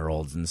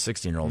 15-year-olds and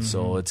 16-year-olds.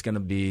 Mm-hmm. So it's going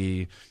to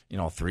be,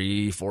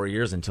 3-4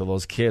 years until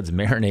those kids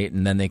marinate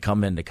and then they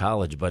come into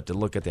college. But to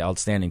look at the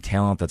outstanding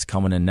talent that's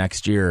coming in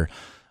next year,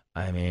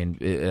 I mean,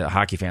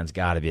 hockey fans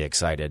got to be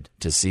excited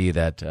to see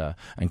that.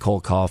 And Cole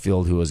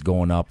Caulfield, who is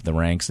going up the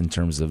ranks in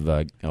terms of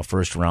a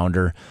first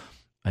rounder,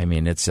 I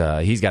mean,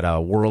 he's got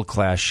a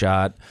world-class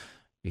shot.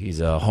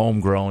 He's a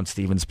homegrown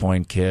Stevens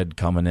Point kid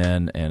coming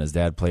in, and his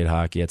dad played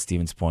hockey at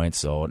Stevens Point,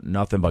 so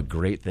nothing but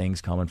great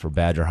things coming for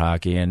Badger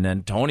hockey. And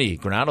then Tony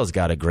Granado's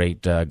got a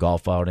great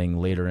golf outing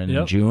later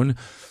in June.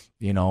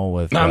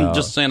 I'm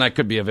just saying I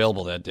could be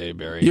available that day,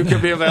 Barry. You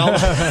could be available.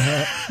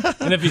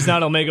 And if he's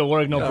not, I'll make it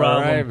work, no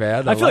problem. All right,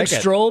 man. I feel like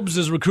Strobes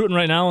is recruiting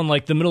right now in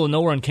the middle of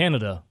nowhere in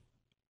Canada.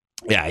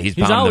 Yeah, he's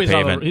always the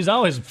pavement. He's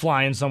always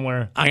flying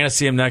somewhere. I'm going to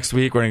see him next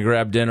week. We're going to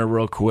grab dinner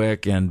real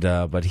quick.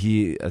 But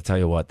I'll tell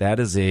you what,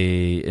 that is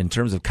in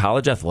terms of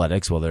college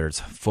athletics, whether it's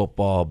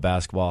football,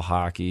 basketball,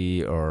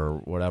 hockey,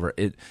 or whatever,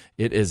 it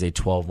is a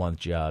 12-month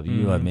job.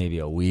 You have maybe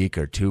a week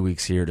or 2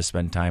 weeks here to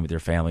spend time with your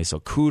family.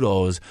 So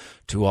kudos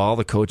to all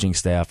the coaching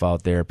staff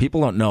out there.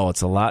 People don't know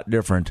it's a lot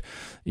different,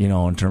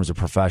 in terms of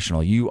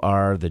professional. You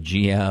are the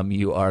GM,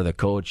 you are the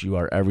coach, you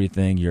are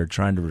everything. You're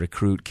trying to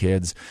recruit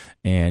kids,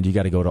 and you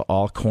got to go to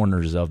all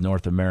corners of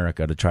North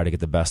America to try to get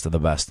the best of the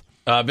best.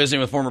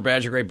 Visiting with former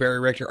Badger great Barry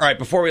Richter. All right,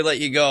 before we let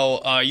you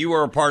go, you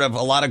were a part of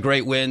a lot of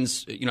great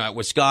wins, at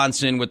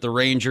Wisconsin, with the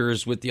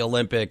Rangers, with the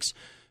Olympics.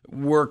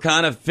 We're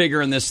kind of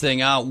figuring this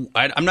thing out.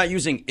 I'm not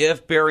using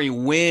if, Barry,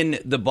 when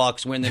the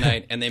Bucks win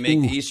tonight and they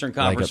make the Eastern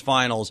Conference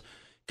Finals.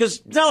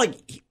 Because it's not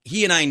like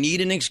he and I need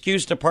an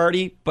excuse to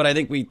party, but I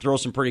think we throw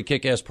some pretty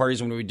kick-ass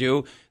parties when we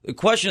do. The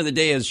question of the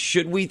day is,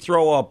 should we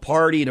throw a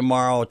party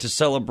tomorrow to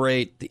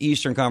celebrate the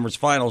Eastern Conference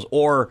Finals,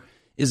 or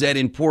is that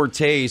in poor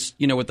taste,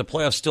 with the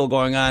playoffs still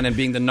going on and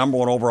being the number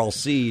 1 overall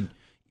seed?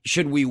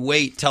 Should we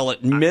wait till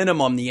at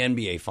minimum the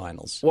NBA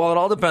Finals? Well, it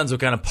all depends what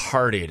kind of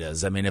party it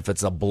is. I mean, if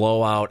it's a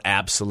blowout,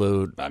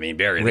 absolute. I mean,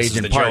 Barry, this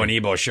is the Joe and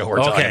Ebo show we're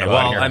talking about.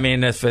 Well, here. I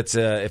mean, if it's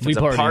a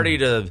party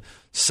to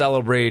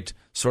celebrate,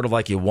 sort of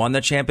like you won the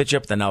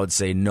championship, then I would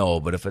say no.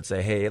 But if it's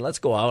hey, let's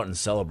go out and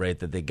celebrate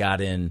that they got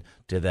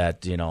into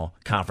that,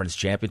 conference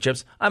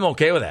championships, I'm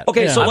okay with that.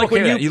 Okay, so like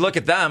when you look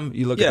at them,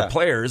 you look at the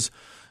players.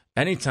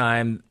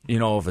 Anytime,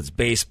 if it's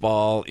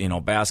baseball,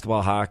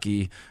 basketball,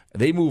 hockey,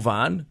 they move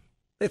on.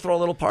 They throw a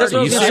little party.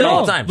 You see it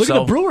all the time. Look at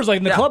the Brewers,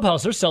 in the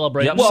clubhouse, they're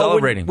celebrating. Yep,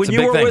 celebrating. When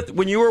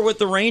you were with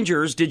the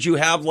Rangers, did you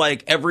have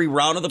every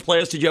round of the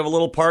playoffs? Did you have a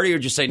little party, or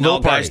did you say no,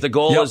 guys? The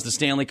goal is the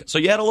Stanley Cup. So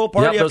you had a little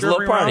party. There was a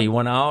little party. Round? You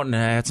went out and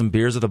had some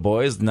beers with the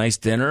boys, nice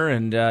dinner,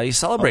 and you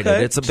celebrated.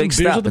 Okay. It's a big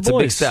step. It's a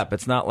big step.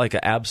 It's not like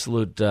an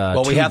absolute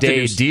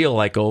 2-day deal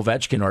like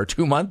Ovechkin or a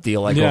 2-month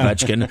deal like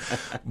Ovechkin,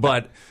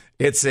 but.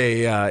 It's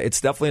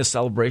definitely a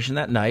celebration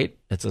that night,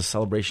 it's a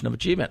celebration of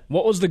achievement.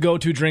 What was the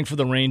go-to drink for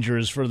the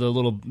Rangers for the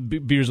little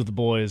beers with the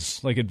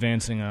boys, like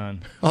advancing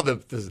on?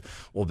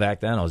 Well,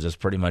 back then, I was just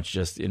pretty much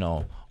just,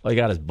 all you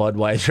got is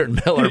Budweiser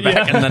and Miller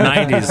back in the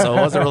 90s, so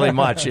it wasn't really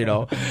much,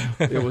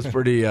 It was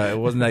pretty, it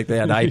wasn't like they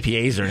had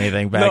IPAs or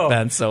anything back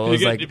then, so it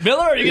was like...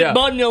 Miller, or you get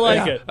Bud and you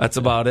like it. That's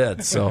about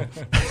it, so...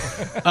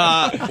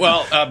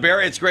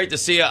 Barry, it's great to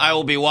see you. I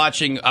will be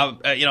watching,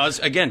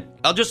 again,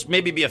 I'll just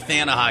maybe be a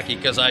fan of hockey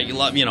because I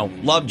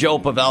love Joe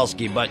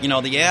Pavelski, but, the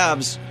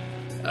Avs...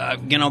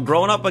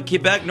 growing up a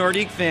Quebec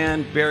Nordique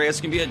fan, Barry, it's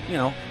going to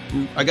be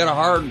I got a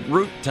hard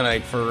route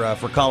tonight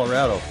for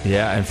Colorado.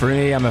 Yeah, and for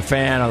me, I'm a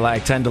fan. I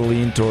tend to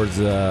lean towards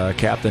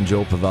Captain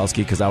Joe Pavelski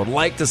because I would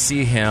like to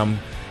see him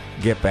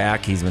get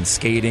back. He's been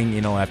skating,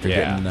 after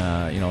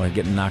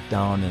getting knocked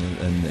down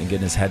and getting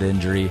his head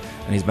injury,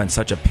 and he's been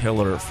such a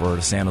pillar for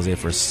San Jose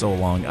for so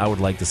long. I would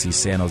like to see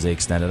San Jose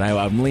extended.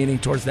 I'm leaning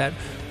towards that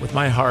with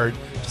my heart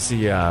to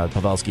see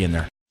Pavelski in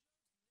there.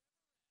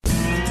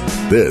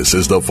 This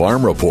is the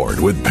Farm Report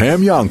with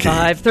Pam Yonke.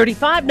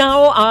 5:35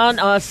 now on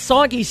a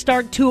soggy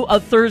start to a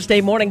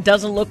Thursday morning.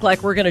 Doesn't look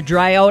like we're going to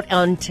dry out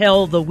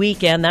until the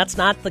weekend. That's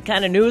not the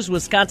kind of news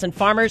Wisconsin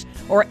farmers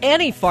or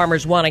any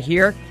farmers want to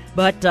hear.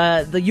 But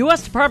the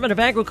U.S. Department of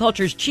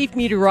Agriculture's chief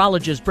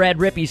meteorologist, Brad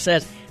Rippey,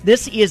 says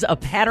this is a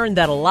pattern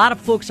that a lot of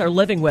folks are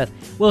living with.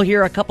 We'll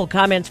hear a couple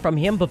comments from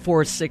him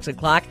before 6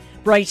 o'clock.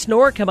 Bryce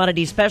Knorr,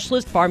 commodity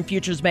specialist, Farm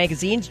Futures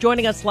Magazine's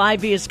joining us live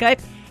via Skype.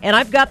 And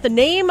I've got the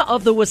name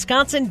of the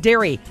Wisconsin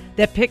dairy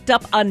that picked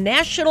up a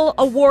national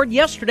award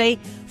yesterday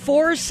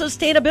for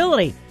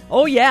sustainability.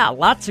 Oh, yeah,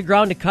 lots of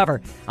ground to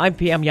cover. I'm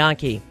Pam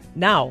Yonke.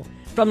 Now,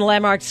 from the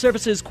Landmark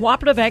Services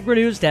Cooperative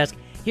Agri-News Desk,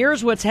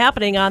 here's what's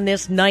happening on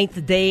this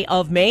 9th day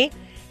of May.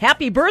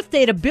 Happy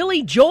birthday to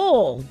Billy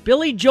Joel.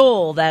 Billy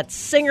Joel, that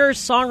singer,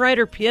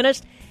 songwriter,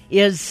 pianist,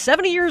 is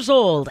 70 years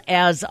old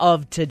as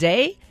of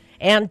today.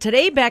 And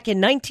today, back in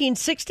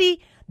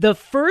 1960, the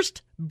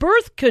first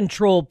birth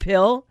control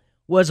pill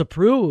was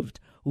approved.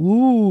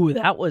 Ooh,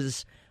 that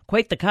was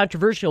quite the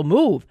controversial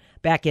move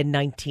back in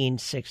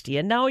 1960.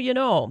 And now you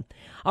know.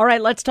 All right,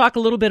 let's talk a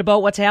little bit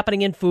about what's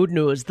happening in food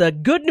news. The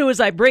good news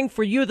I bring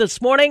for you this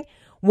morning,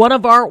 one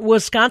of our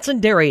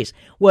Wisconsin dairies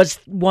was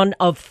one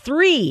of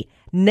 3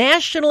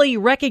 nationally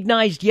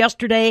recognized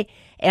yesterday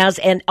as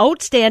an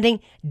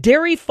outstanding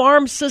Dairy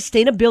Farm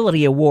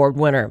Sustainability Award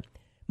winner.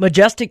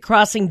 Majestic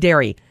Crossing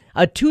Dairy,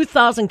 a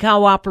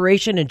 2,000-cow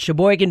operation in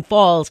Sheboygan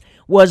Falls,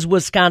 was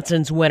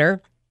Wisconsin's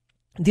winner.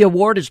 The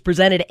award is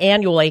presented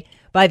annually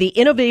by the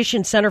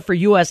Innovation Center for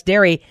U.S.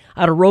 Dairy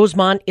out of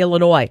Rosemont,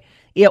 Illinois.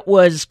 It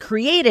was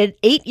created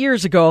 8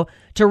 years ago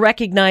to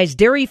recognize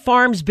dairy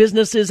farms,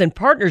 businesses, and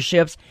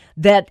partnerships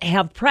that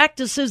have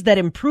practices that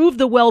improve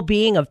the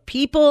well-being of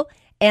people,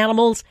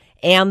 animals,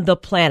 and the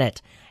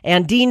planet.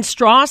 And Dean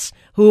Strauss,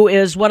 who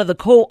is one of the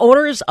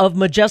co-owners of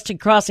Majestic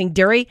Crossing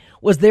Dairy,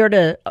 was there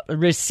to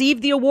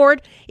receive the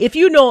award. If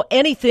you know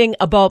anything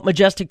about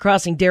Majestic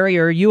Crossing Dairy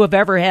or you have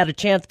ever had a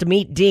chance to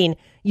meet Dean,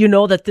 you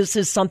know that this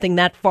is something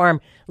that farm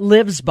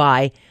lives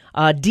by.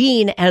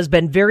 Dean has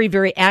been very,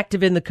 very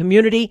active in the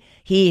community.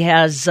 He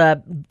has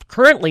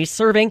currently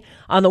serving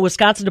on the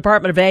Wisconsin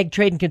Department of Ag,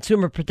 Trade, and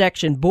Consumer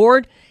Protection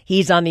Board.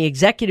 He's on the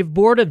executive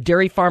board of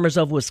Dairy Farmers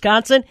of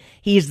Wisconsin.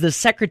 He's the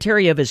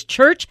secretary of his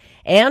church,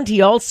 and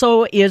he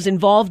also is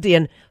involved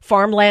in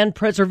farmland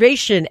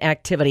preservation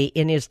activity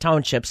in his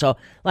township. So,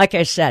 like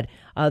I said,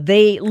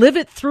 they live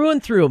it through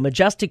and through.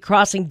 Majestic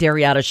Crossing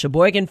Dairy out of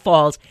Sheboygan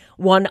Falls,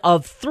 one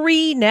of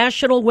 3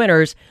 national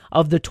winners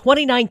of the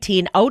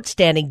 2019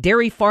 Outstanding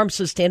Dairy Farm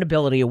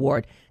Sustainability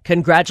Award.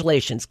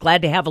 Congratulations.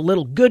 Glad to have a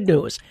little good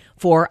news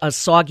for a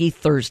soggy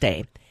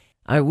Thursday.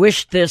 I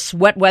wish this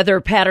wet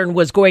weather pattern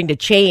was going to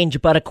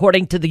change, but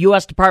according to the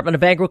U.S. Department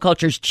of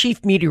Agriculture's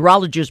chief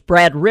meteorologist,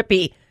 Brad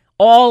Rippey,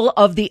 all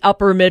of the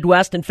upper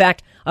Midwest, in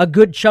fact, a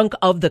good chunk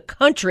of the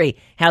country,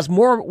 has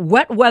more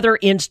wet weather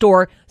in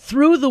store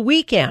through the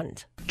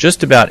weekend.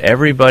 Just about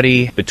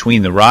everybody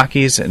between the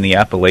Rockies and the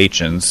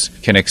Appalachians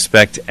can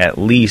expect at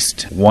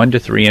least 1 to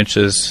 3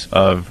 inches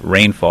of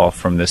rainfall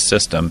from this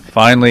system.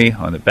 Finally,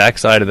 on the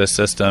backside of the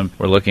system,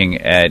 we're looking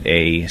at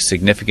a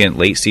significant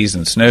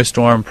late-season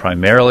snowstorm,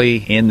 primarily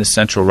in the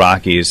Central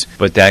Rockies,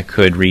 but that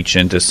could reach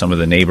into some of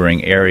the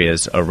neighboring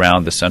areas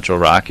around the Central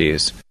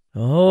Rockies.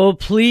 Oh,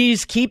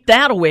 please keep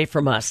that away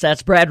from us.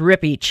 That's Brad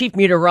Rippey, chief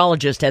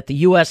meteorologist at the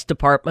U.S.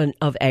 Department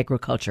of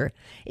Agriculture.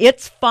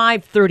 It's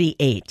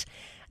 5:38.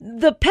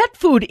 The pet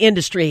food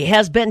industry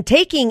has been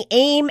taking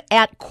aim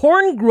at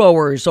corn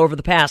growers over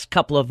the past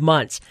couple of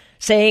months,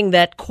 saying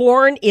that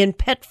corn in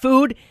pet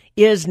food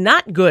is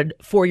not good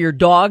for your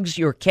dogs,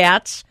 your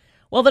cats.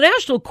 Well, the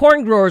National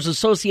Corn Growers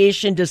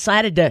Association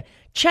decided to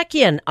check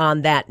in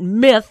on that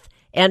myth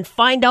and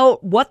find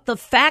out what the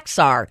facts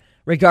are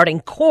regarding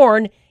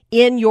corn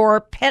in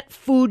your pet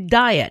food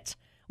diet.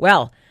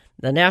 Well,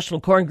 the National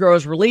Corn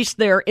Growers released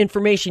their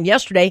information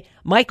yesterday.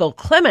 Michael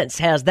Clements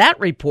has that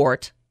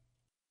report.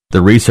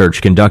 The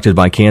research conducted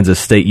by Kansas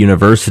State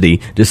University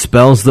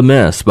dispels the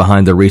myths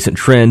behind the recent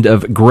trend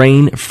of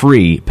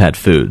grain-free pet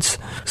foods.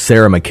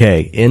 Sarah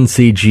McKay,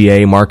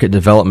 NCGA Market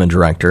Development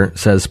Director,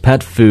 says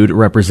pet food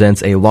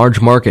represents a large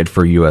market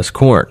for U.S.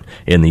 corn.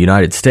 In the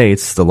United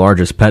States, the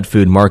largest pet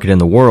food market in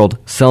the world,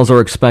 sales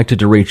are expected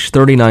to reach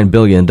 $39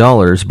 billion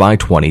by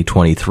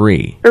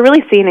 2023. We're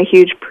really seeing a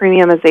huge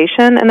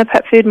premiumization in the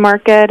pet food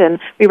market, and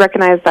we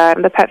recognize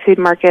that the pet food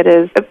market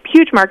is a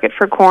huge market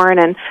for corn,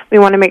 and we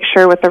want to make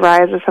sure with the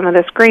rise of some of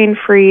this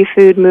grain-free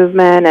food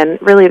movement and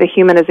really the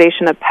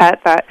humanization of pet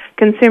that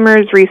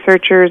consumers,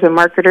 researchers, and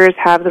marketers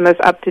have the most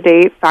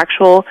up-to-date,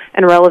 factual,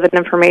 and relevant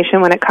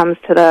information when it comes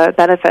to the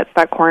benefits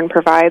that corn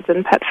provides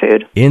in pet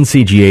food.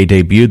 NCGA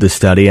debuted the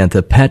study at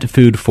the Pet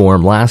Food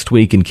Forum last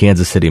week in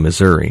Kansas City,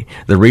 Missouri.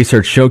 The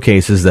research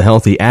showcases the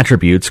healthy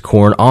attributes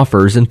corn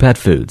offers in pet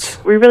foods.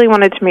 We really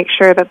wanted to make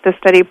sure that this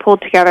study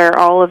pulled together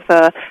all of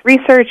the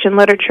research and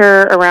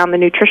literature around the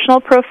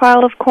nutritional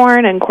profile of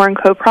corn and corn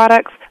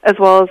co-products, as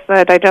well as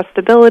the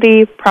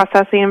digestibility,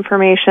 processing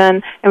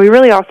information, and we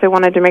really also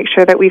wanted to make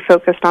sure that we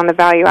focused on the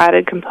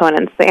value-added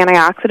components, the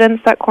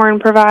antioxidants that corn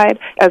provide,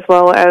 as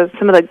well as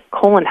some of the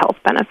colon health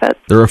benefits.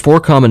 There are 4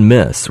 common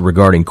myths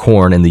regarding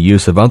corn and the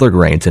use of other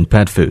grains in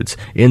pet foods.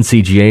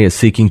 NCGA is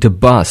seeking to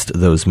bust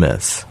those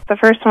myths. The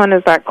first one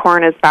is that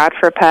corn is bad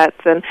for pets,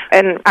 and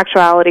in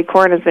actuality,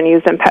 corn has been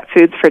used in pet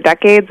foods for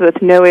decades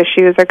with no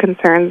issues or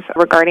concerns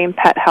regarding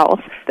pet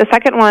health. The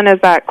second one is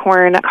that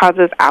corn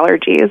causes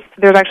allergies.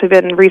 There's actually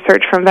been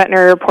research from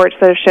veterinary reports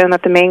that have shown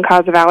that the main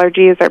cause of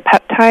allergies are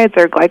peptides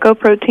or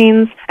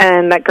glycoproteins,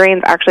 and that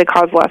grains actually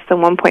cause less than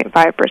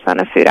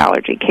 1.5% of food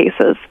allergy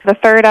cases. The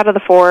third out of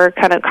the 4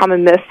 kind of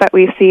common myths that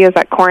we see is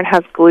that corn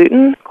has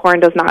gluten.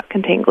 Corn does not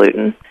contain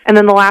gluten. And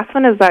then the last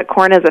one is that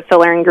corn is a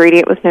filler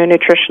ingredient with no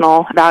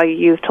nutritional value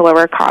used to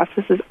lower costs.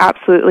 This is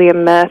absolutely a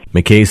myth.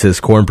 McKay says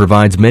corn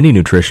provides many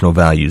nutritional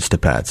values to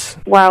pets.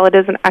 While it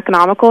is an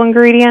economical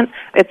ingredient,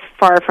 it's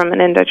far from an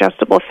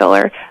indigestible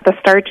filler. The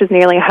starch is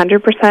nearly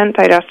 100%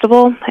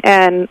 digestible,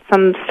 and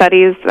some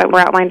studies that were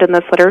outlined in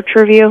this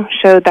literature review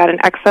showed that in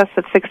excess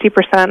of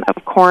 60%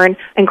 of corn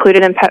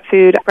included in pet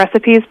food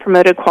recipes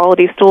promoted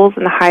quality stools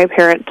and high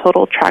apparent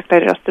total tract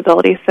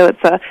digestibility. So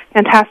it's a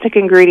fantastic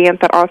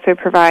ingredient that also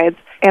provides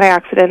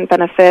antioxidant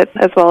benefits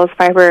as well as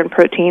fiber and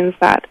proteins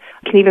that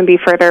can even be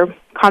further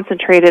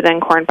concentrated in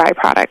corn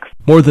byproducts.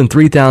 More than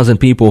 3,000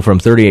 people from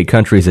 38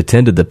 countries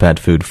attended the Pet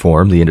Food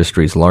Forum, the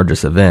industry's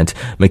largest event.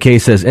 McKay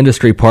says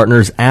industry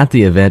partners at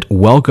the event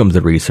welcomed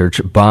the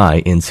research by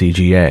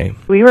NCGA.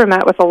 We were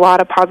met with a lot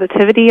of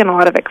positivity and a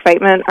lot of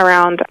excitement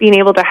around being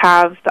able to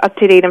have the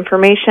up-to-date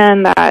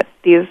information that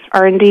these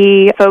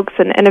R&D folks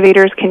and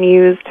innovators can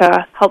use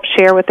to help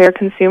share with their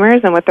consumers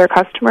and with their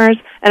customers.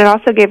 And it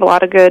also gave a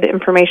lot of good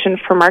information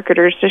for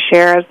marketers to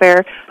share as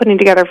they're putting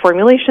together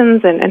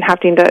formulations and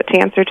having to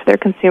answer to their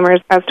consumers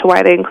as to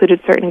why they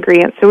included certain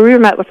ingredients. So we were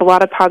met with a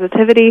lot of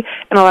positivity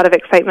and a lot of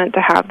excitement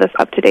to have this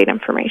up-to-date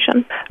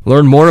information.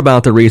 Learn more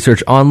about the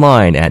research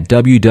online at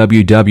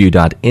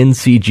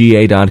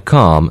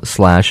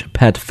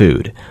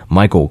www.ncga.com/petfood.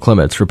 Michael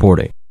Clements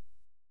reporting.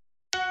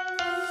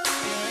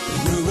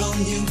 Rural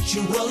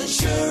Mutual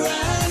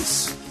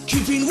Insurance,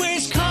 keeping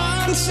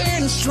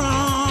Wisconsin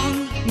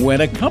strong.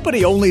 When a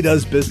company only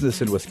does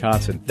business in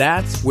Wisconsin,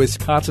 that's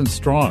Wisconsin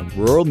Strong.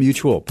 Rural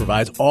Mutual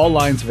provides all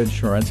lines of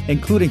insurance,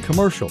 including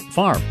commercial,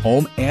 farm,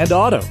 home, and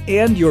auto.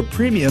 And your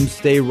premiums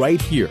stay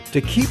right here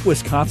to keep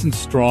Wisconsin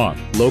strong.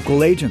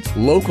 Local agents,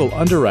 local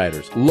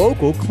underwriters,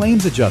 local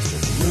claims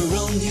adjusters.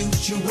 Rural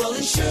Mutual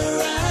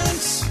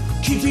Insurance,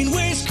 keeping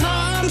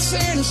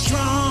Wisconsin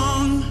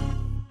strong.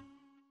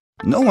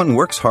 No one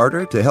works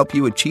harder to help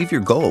you achieve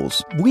your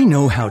goals. We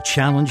know how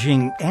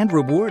challenging and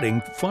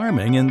rewarding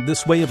farming and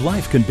this way of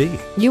life can be.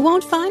 You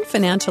won't find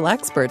financial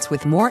experts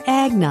with more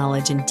ag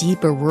knowledge and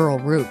deeper rural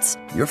roots.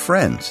 Your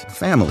friends,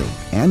 family,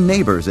 and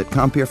neighbors at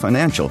Compeer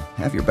Financial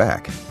have your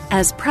back.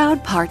 As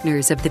proud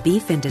partners of the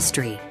beef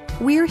industry,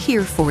 we're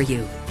here for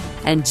you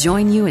and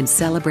join you in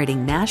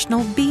celebrating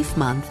National Beef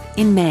Month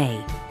in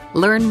May.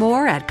 Learn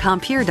more at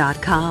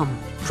Compeer.com.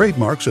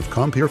 Trademarks of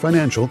Compeer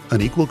Financial,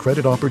 an equal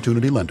credit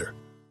opportunity lender.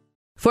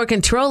 For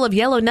control of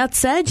yellow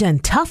nutsedge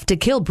and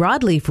tough-to-kill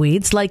broadleaf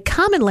weeds like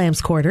common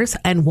lamb's quarters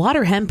and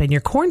water hemp in your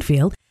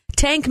cornfield,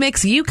 Tank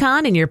Mix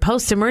Yukon in your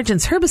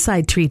post-emergence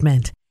herbicide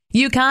treatment.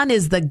 Yukon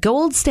is the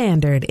gold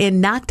standard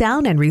in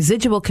knockdown and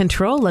residual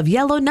control of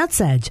yellow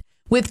nutsedge.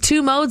 With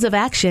 2 modes of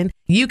action,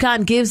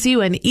 Yukon gives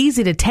you an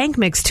easy-to-tank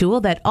mix tool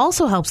that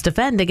also helps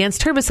defend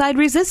against herbicide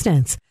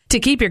resistance. To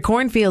keep your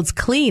cornfields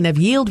clean of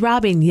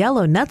yield-robbing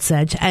yellow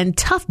nutsedge and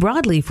tough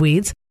broadleaf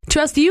weeds,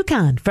 trust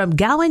Yukon from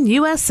Gowan,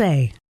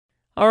 USA.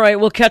 All right,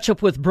 we'll catch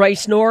up with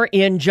Bryce Knorr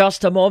in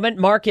just a moment.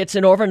 Markets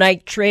and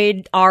overnight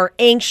trade are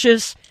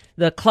anxious.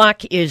 The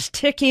clock is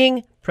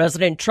ticking.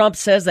 President Trump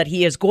says that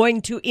he is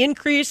going to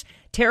increase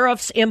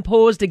tariffs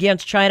imposed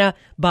against China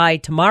by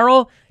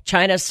tomorrow.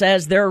 China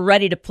says they're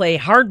ready to play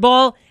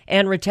hardball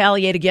and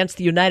retaliate against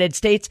the United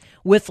States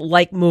with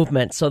like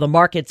movement. So the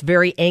market's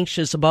very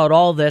anxious about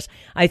all this.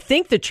 I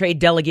think the trade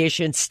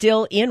delegation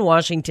still in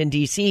Washington,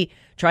 D.C.,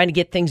 trying to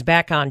get things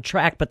back on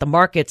track, but the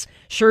markets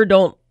sure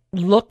don't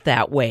look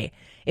that way.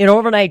 In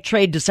overnight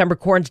trade, December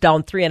corn's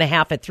down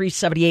 3.5 at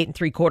 378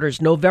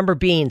 3/4. November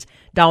beans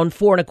down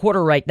 4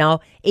 1/4 right now,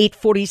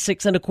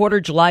 846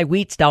 1/4. July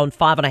wheat's down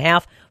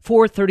 5.5,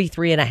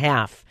 433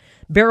 1/2.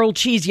 Barrel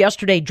cheese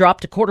yesterday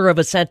dropped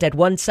 1/4 cent at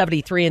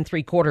 173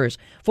 3/4.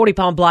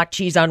 40-pound block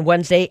cheese on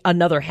Wednesday,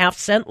 another 0.5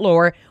 cent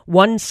lower,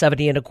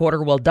 170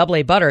 1/4. While double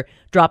A butter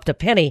dropped a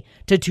penny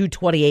to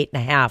 228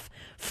 1/2.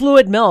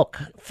 Fluid milk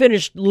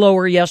finished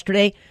lower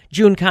yesterday.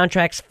 June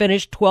contracts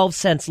finished 12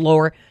 cents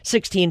lower,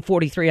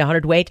 16.43 a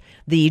hundredweight.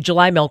 The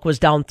July milk was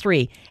down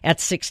 3 at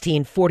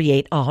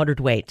 16.48 a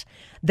hundredweight.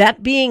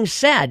 That being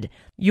said,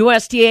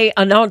 USDA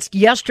announced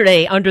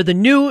yesterday under the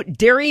new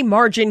Dairy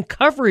Margin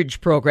Coverage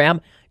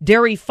Program,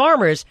 dairy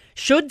farmers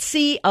should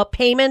see a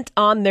payment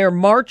on their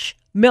March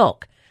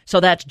milk. So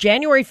that's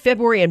January,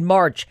 February, and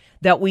March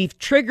that we've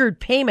triggered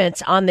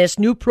payments on this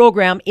new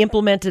program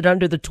implemented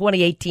under the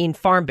 2018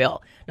 Farm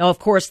Bill. Now, of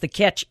course, the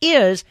catch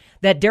is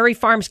that dairy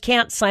farms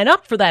can't sign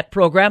up for that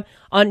program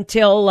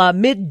until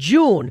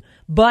mid-June.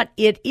 But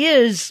it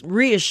is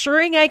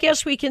reassuring, I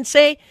guess we can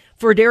say,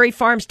 for dairy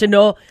farms to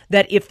know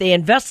that if they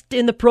invest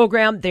in the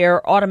program,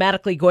 they're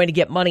automatically going to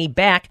get money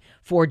back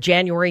for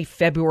January,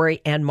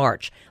 February, and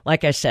March.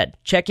 Like I said,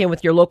 check in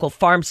with your local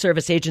Farm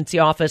Service Agency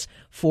office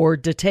for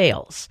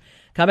details.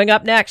 Coming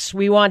up next,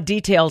 we want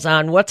details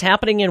on what's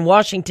happening in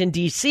Washington,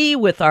 D.C.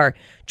 with our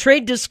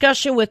trade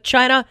discussion with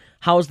China.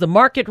 How's the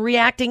market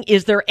reacting?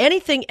 Is there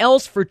anything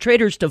else for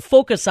traders to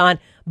focus on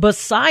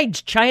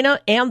besides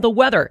China and the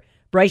weather?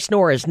 Bryce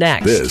Knorr is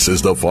next. This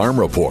is the Farm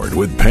Report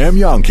with Pam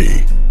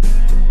Yonke.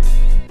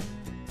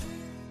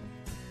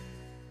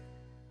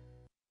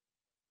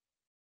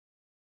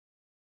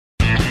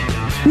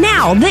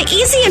 Now, the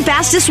easy and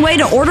fastest way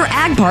to order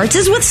ag parts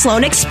is with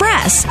Sloan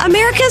Express,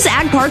 America's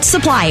ag parts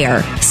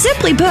supplier.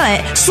 Simply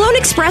put, Sloan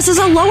Express is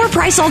a lower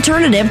price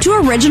alternative to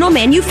original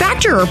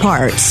manufacturer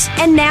parts.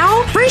 And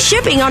now, free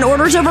shipping on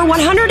orders over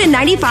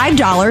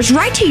 $195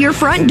 right to your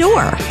front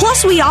door.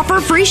 Plus, we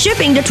offer free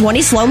shipping to 20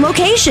 Sloan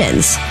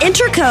locations.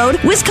 Enter code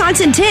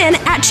Wisconsin10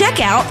 at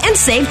checkout and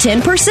save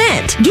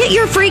 10%. Get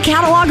your free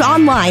catalog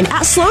online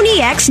at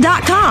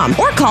SloanEX.com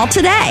or call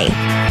today.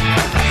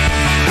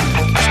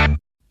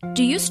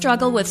 Do you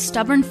struggle with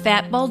stubborn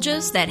fat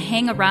bulges that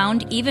hang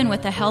around even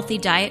with a healthy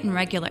diet and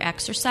regular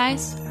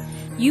exercise?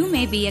 You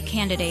may be a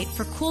candidate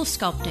for Cool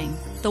Sculpting,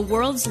 the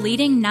world's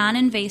leading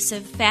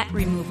non-invasive fat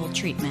removal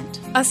treatment.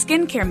 A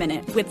skincare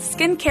minute with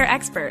skincare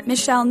expert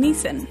Michelle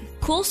Neeson.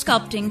 Cool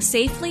Sculpting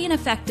safely and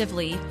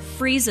effectively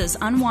freezes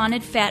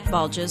unwanted fat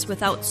bulges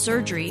without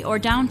surgery or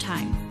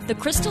downtime. The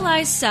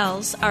crystallized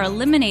cells are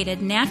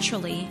eliminated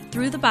naturally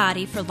through the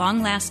body for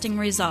long-lasting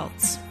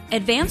results.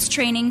 Advanced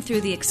training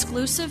through the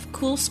exclusive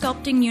Cool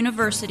Sculpting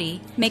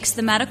University makes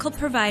the medical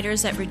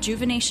providers at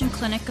Rejuvenation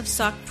Clinic of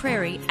Sauk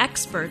Prairie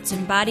experts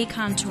in body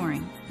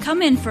contouring.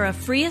 Come in for a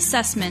free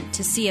assessment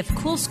to see if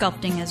Cool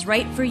Sculpting is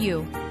right for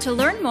you. To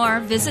learn more,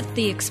 visit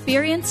the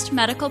experienced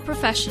medical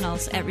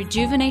professionals at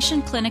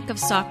Rejuvenation Clinic of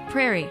Sauk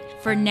Prairie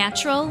for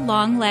natural,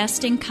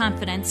 long-lasting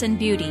confidence and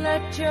beauty.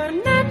 Let your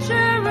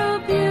natural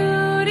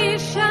beauty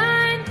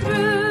shine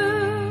through.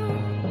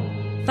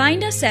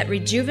 Find us at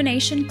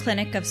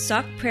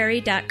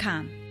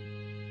rejuvenationclinicofsaukprairie.com.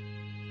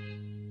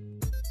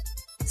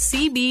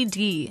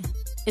 CBD.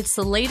 It's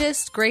the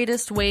latest,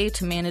 greatest way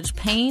to manage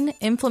pain,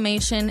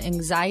 inflammation,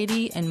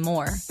 anxiety, and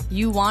more.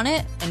 You want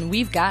it, and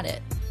we've got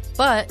it.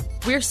 But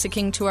we're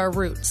sticking to our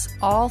roots,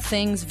 all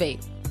things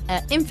vape.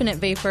 At Infinite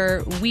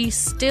Vapor, we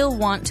still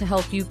want to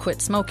help you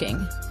quit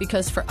smoking,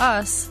 because for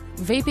us,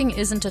 vaping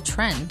isn't a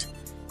trend.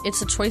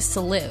 It's a choice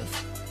to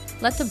live.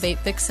 Let the Vape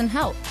Vixen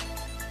help.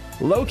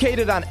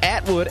 Located on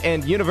Atwood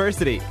and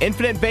University,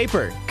 Infinite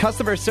Vapor,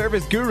 customer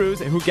service gurus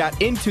who got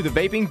into the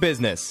vaping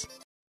business.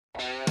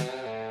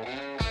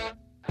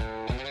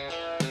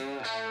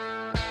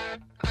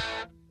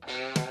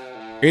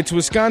 It's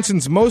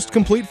Wisconsin's most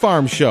complete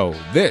farm show.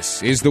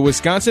 This is the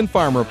Wisconsin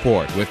Farm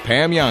Report with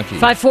Pam Yonke.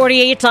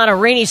 5:48 on a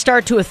rainy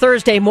start to a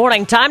Thursday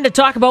morning. Time to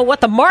talk about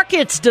what the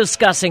market's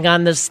discussing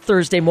on this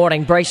Thursday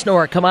morning. Bryce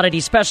Knorr,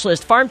 commodity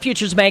specialist, Farm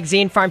Futures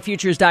Magazine,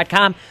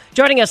 farmfutures.com,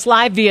 joining us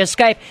live via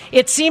Skype.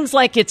 It seems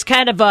like it's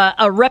kind of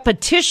a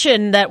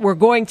repetition that we're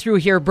going through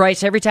here,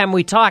 Bryce. Every time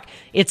we talk,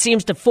 it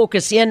seems to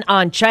focus in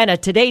on China.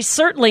 Today's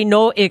certainly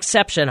no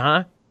exception,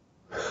 huh?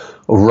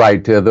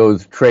 Right.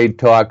 Those trade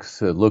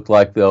talks look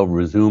like they'll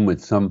resume at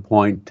some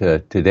point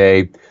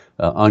today.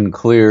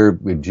 Unclear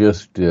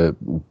just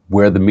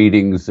where the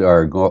meetings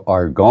are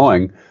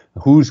going,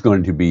 who's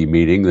going to be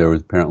meeting. There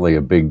was apparently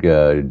a big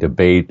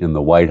debate in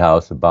the White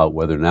House about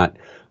whether or not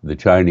the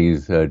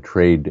Chinese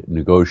trade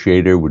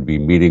negotiator would be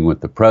meeting with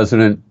the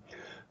president.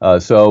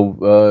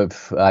 So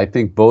I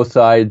think both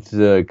sides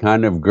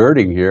kind of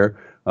girding here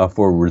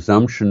for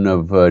resumption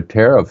of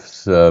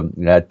tariffs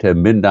at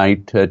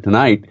midnight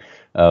tonight.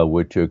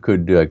 Which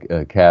could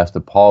cast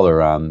a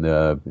pallor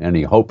on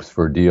any hopes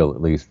for a deal,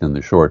 at least in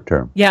the short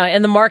term. Yeah,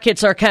 and the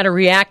markets are kind of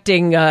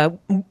reacting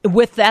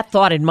with that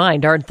thought in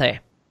mind, aren't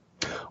they?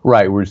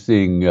 Right, we're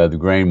seeing the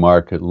grain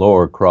market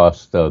lower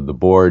across the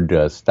board.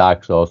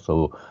 Stocks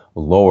also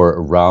lower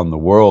around the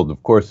world.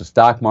 Of course, the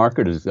stock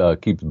market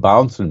keeps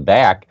bouncing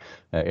back.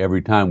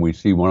 Every time we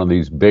see one of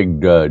these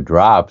big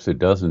drops, it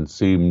doesn't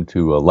seem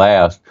to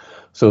last.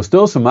 So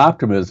still some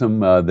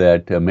optimism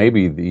that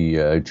maybe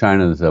the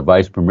China's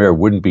vice premier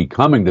wouldn't be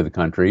coming to the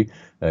country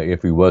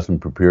if he wasn't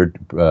prepared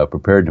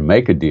to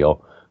make a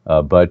deal.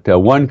 But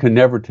one can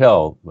never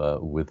tell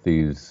with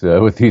these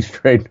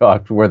trade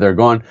talks where they're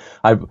going.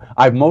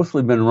 I've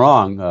mostly been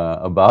wrong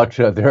about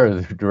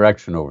their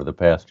direction over the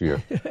past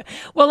year.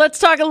 Well, let's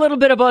talk a little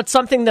bit about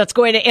something that's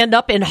going to end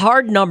up in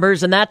hard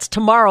numbers, and that's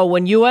tomorrow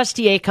when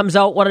USDA comes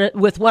out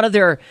with one of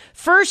their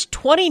first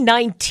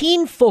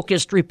 2019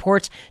 focused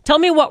reports. Tell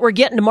me what we're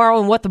getting tomorrow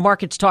and what the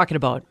market's talking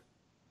about.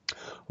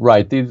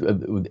 Right.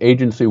 The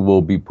agency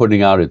will be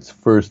putting out its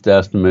first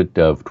estimate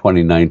of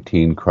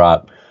 2019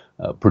 crop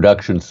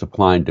production,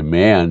 supply, and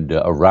demand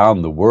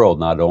around the world,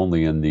 not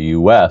only in the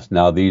U.S.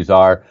 Now, these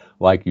are,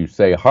 like you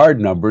say, hard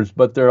numbers,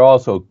 but they're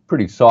also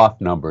pretty soft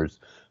numbers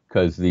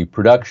because the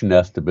production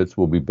estimates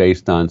will be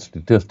based on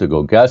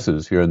statistical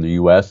guesses here in the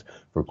U.S.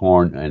 for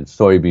corn and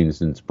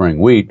soybeans and spring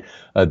wheat.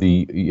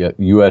 The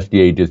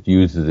USDA just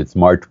uses its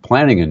March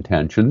planting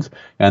intentions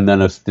and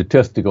then a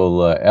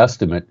statistical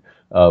estimate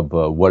of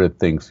what it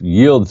thinks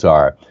yields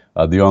are.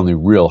 The only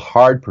real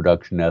hard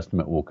production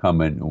estimate will come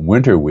in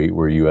winter wheat,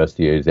 where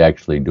USDA is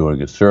actually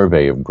doing a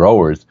survey of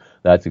growers.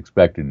 That's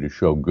expected to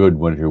show good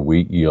winter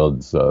wheat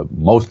yields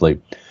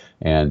mostly.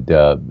 And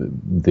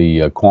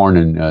the corn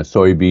and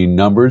soybean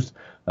numbers,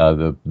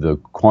 the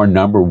corn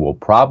number will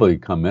probably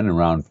come in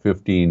around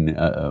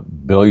 15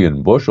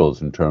 billion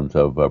bushels in terms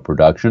of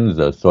production,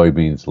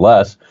 soybeans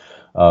less.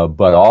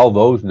 But all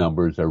those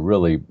numbers are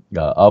really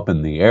up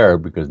in the air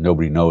because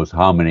nobody knows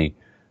how many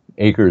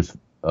acres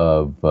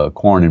of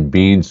corn and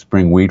beans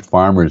spring wheat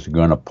farmers are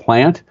going to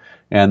plant,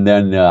 and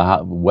then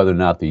whether or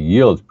not the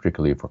yields,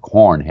 particularly for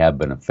corn, have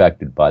been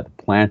affected by the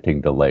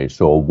planting delay.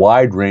 So a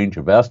wide range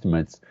of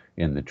estimates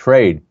in the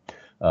trade.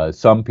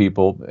 Some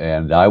people,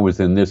 and I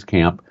was in this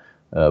camp,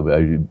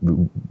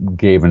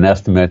 gave an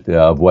estimate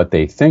of what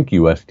they think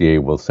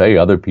USDA will say.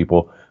 Other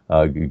people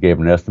gave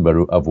an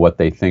estimate of what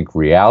they think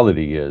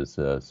reality is.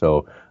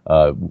 So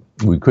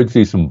we could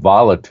see some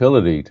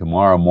volatility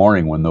tomorrow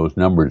morning when those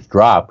numbers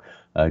drop,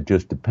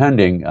 just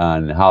depending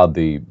on how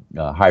the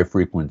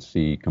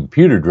high-frequency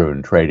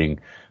computer-driven trading,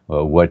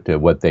 what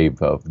they've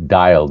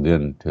dialed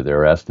into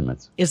their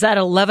estimates. Is that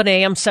 11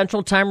 a.m.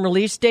 Central Time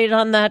release date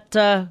on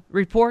that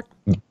report?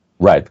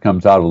 Right. It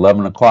comes out at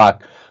 11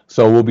 o'clock.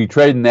 So we'll be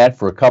trading that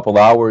for a couple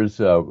hours,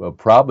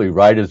 probably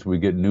right as we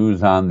get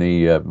news on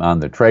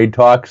the trade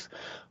talks.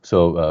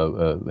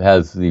 So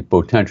has the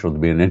potential to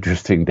be an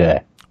interesting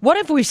day. What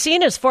have we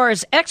seen as far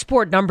as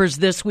export numbers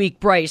this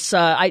week, Bryce?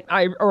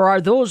 Or are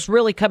those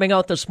really coming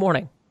out this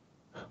morning?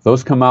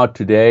 Those come out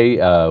today.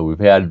 We've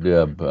had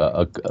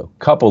a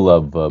couple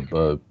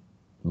of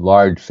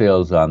large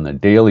sales on the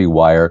Daily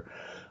Wire.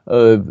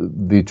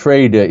 The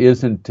trade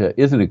isn't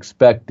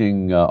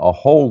expecting a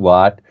whole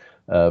lot.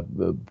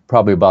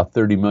 Probably about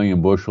 30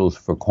 million bushels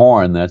for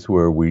corn. That's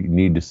where we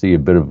need to see a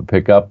bit of a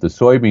pickup. The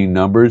soybean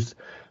numbers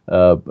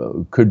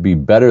could be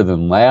better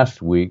than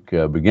last week.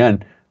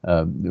 Again,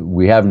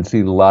 we haven't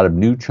seen a lot of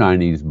new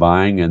Chinese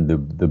buying, and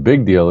the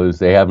big deal is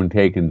they haven't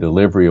taken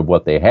delivery of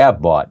what they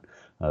have bought,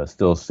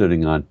 still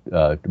sitting on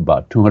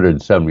about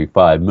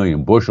 275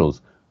 million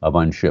bushels of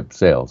unshipped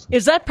sales.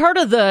 Is that part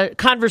of the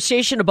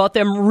conversation about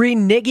them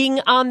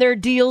reneging on their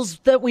deals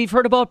that we've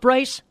heard about,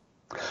 Bryce?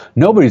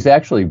 Nobody's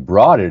actually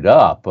brought it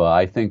up.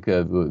 I think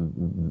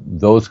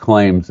those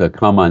claims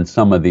come on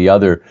some of the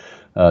other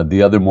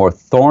more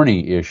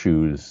thorny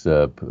issues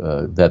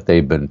that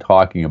they've been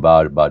talking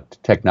about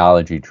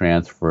technology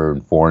transfer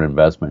and foreign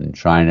investment in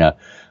China,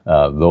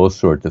 those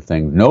sorts of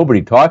things.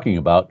 Nobody talking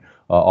about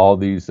all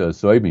these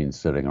soybeans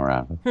sitting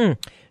around.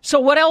 So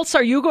what else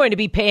are you going to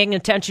be paying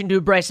attention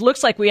to, Bryce?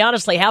 Looks like we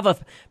honestly have a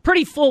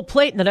pretty full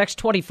plate in the next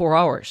 24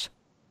 hours.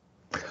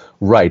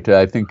 Right.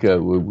 I think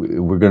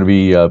we're going to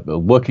be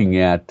looking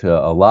at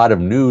a lot of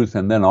news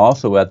and then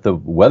also at the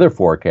weather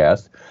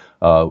forecast.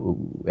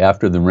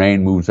 After the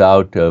rain moves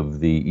out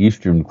of the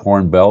eastern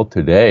Corn Belt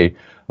today,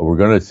 we're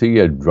going to see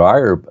a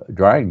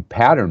drying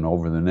pattern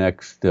over the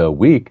next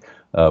week,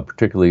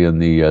 particularly in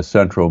the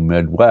central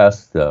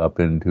Midwest, up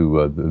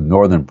into the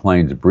northern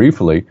plains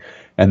briefly.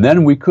 And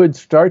then we could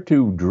start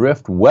to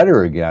drift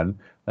wetter again,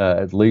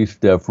 at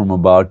least from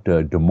about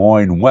Des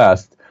Moines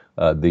west.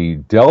 The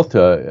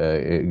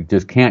Delta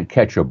just can't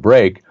catch a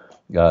break.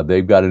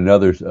 They've got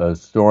another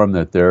storm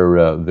that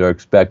they're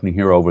expecting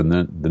here over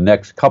the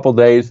next couple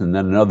days, and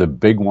then another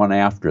big one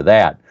after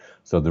that.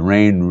 So the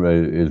rain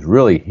is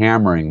really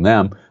hammering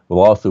them. Will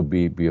also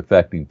be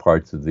affecting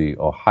parts of the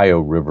Ohio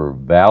River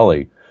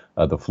Valley.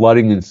 The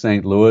flooding in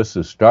St. Louis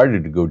has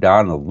started to go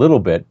down a little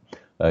bit,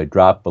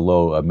 dropped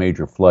below a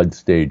major flood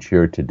stage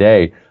here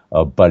today,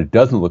 but it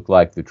doesn't look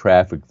like the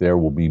traffic there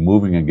will be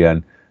moving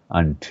again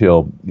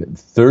until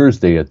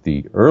Thursday at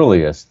the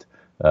earliest.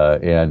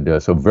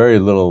 So very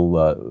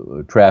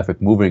little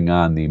traffic moving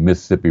on the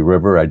Mississippi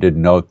River. I did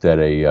note that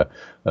a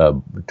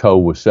tow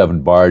with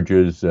 7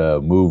 barges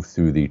moved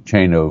through the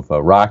chain of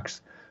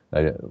rocks,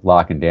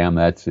 Lock and Dam.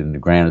 That's in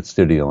Granite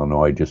City,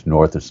 Illinois, just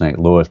north of St.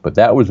 Louis. But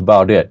that was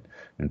about it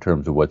in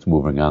terms of what's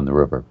moving on the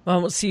river.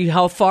 Well, we'll see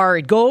how far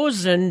it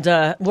goes and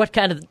what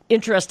kind of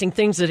interesting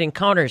things it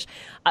encounters.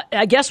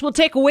 I guess we'll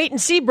take a wait and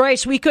see,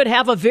 Bryce. We could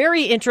have a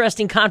very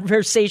interesting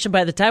conversation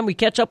by the time we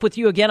catch up with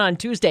you again on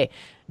Tuesday,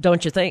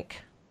 don't you think?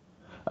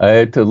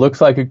 It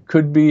looks like it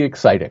could be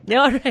exciting.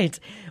 All right.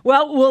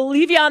 Well, we'll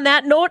leave you on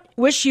that note.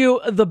 Wish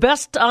you the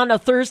best on a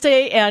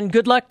Thursday and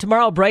good luck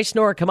tomorrow. Bryce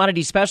Knorr,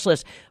 commodity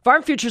specialist.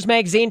 Farm Futures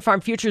Magazine,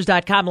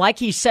 farmfutures.com. Like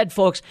he said,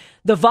 folks,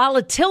 the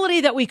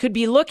volatility that we could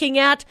be looking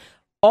at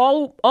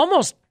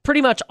almost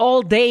pretty much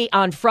all day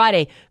on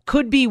Friday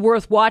could be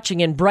worth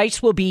watching, and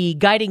Bryce will be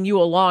guiding you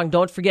along.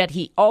 Don't forget,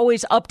 he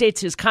always updates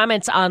his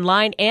comments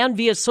online and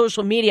via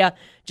social media.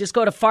 Just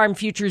go to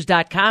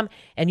farmfutures.com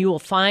and you will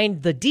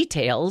find the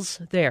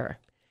details there.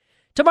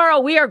 Tomorrow,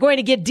 we are going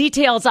to get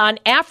details on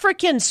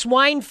African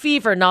swine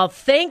fever. Now,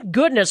 thank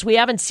goodness we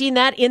haven't seen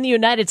that in the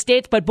United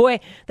States, but boy,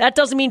 that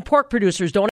doesn't mean pork producers don't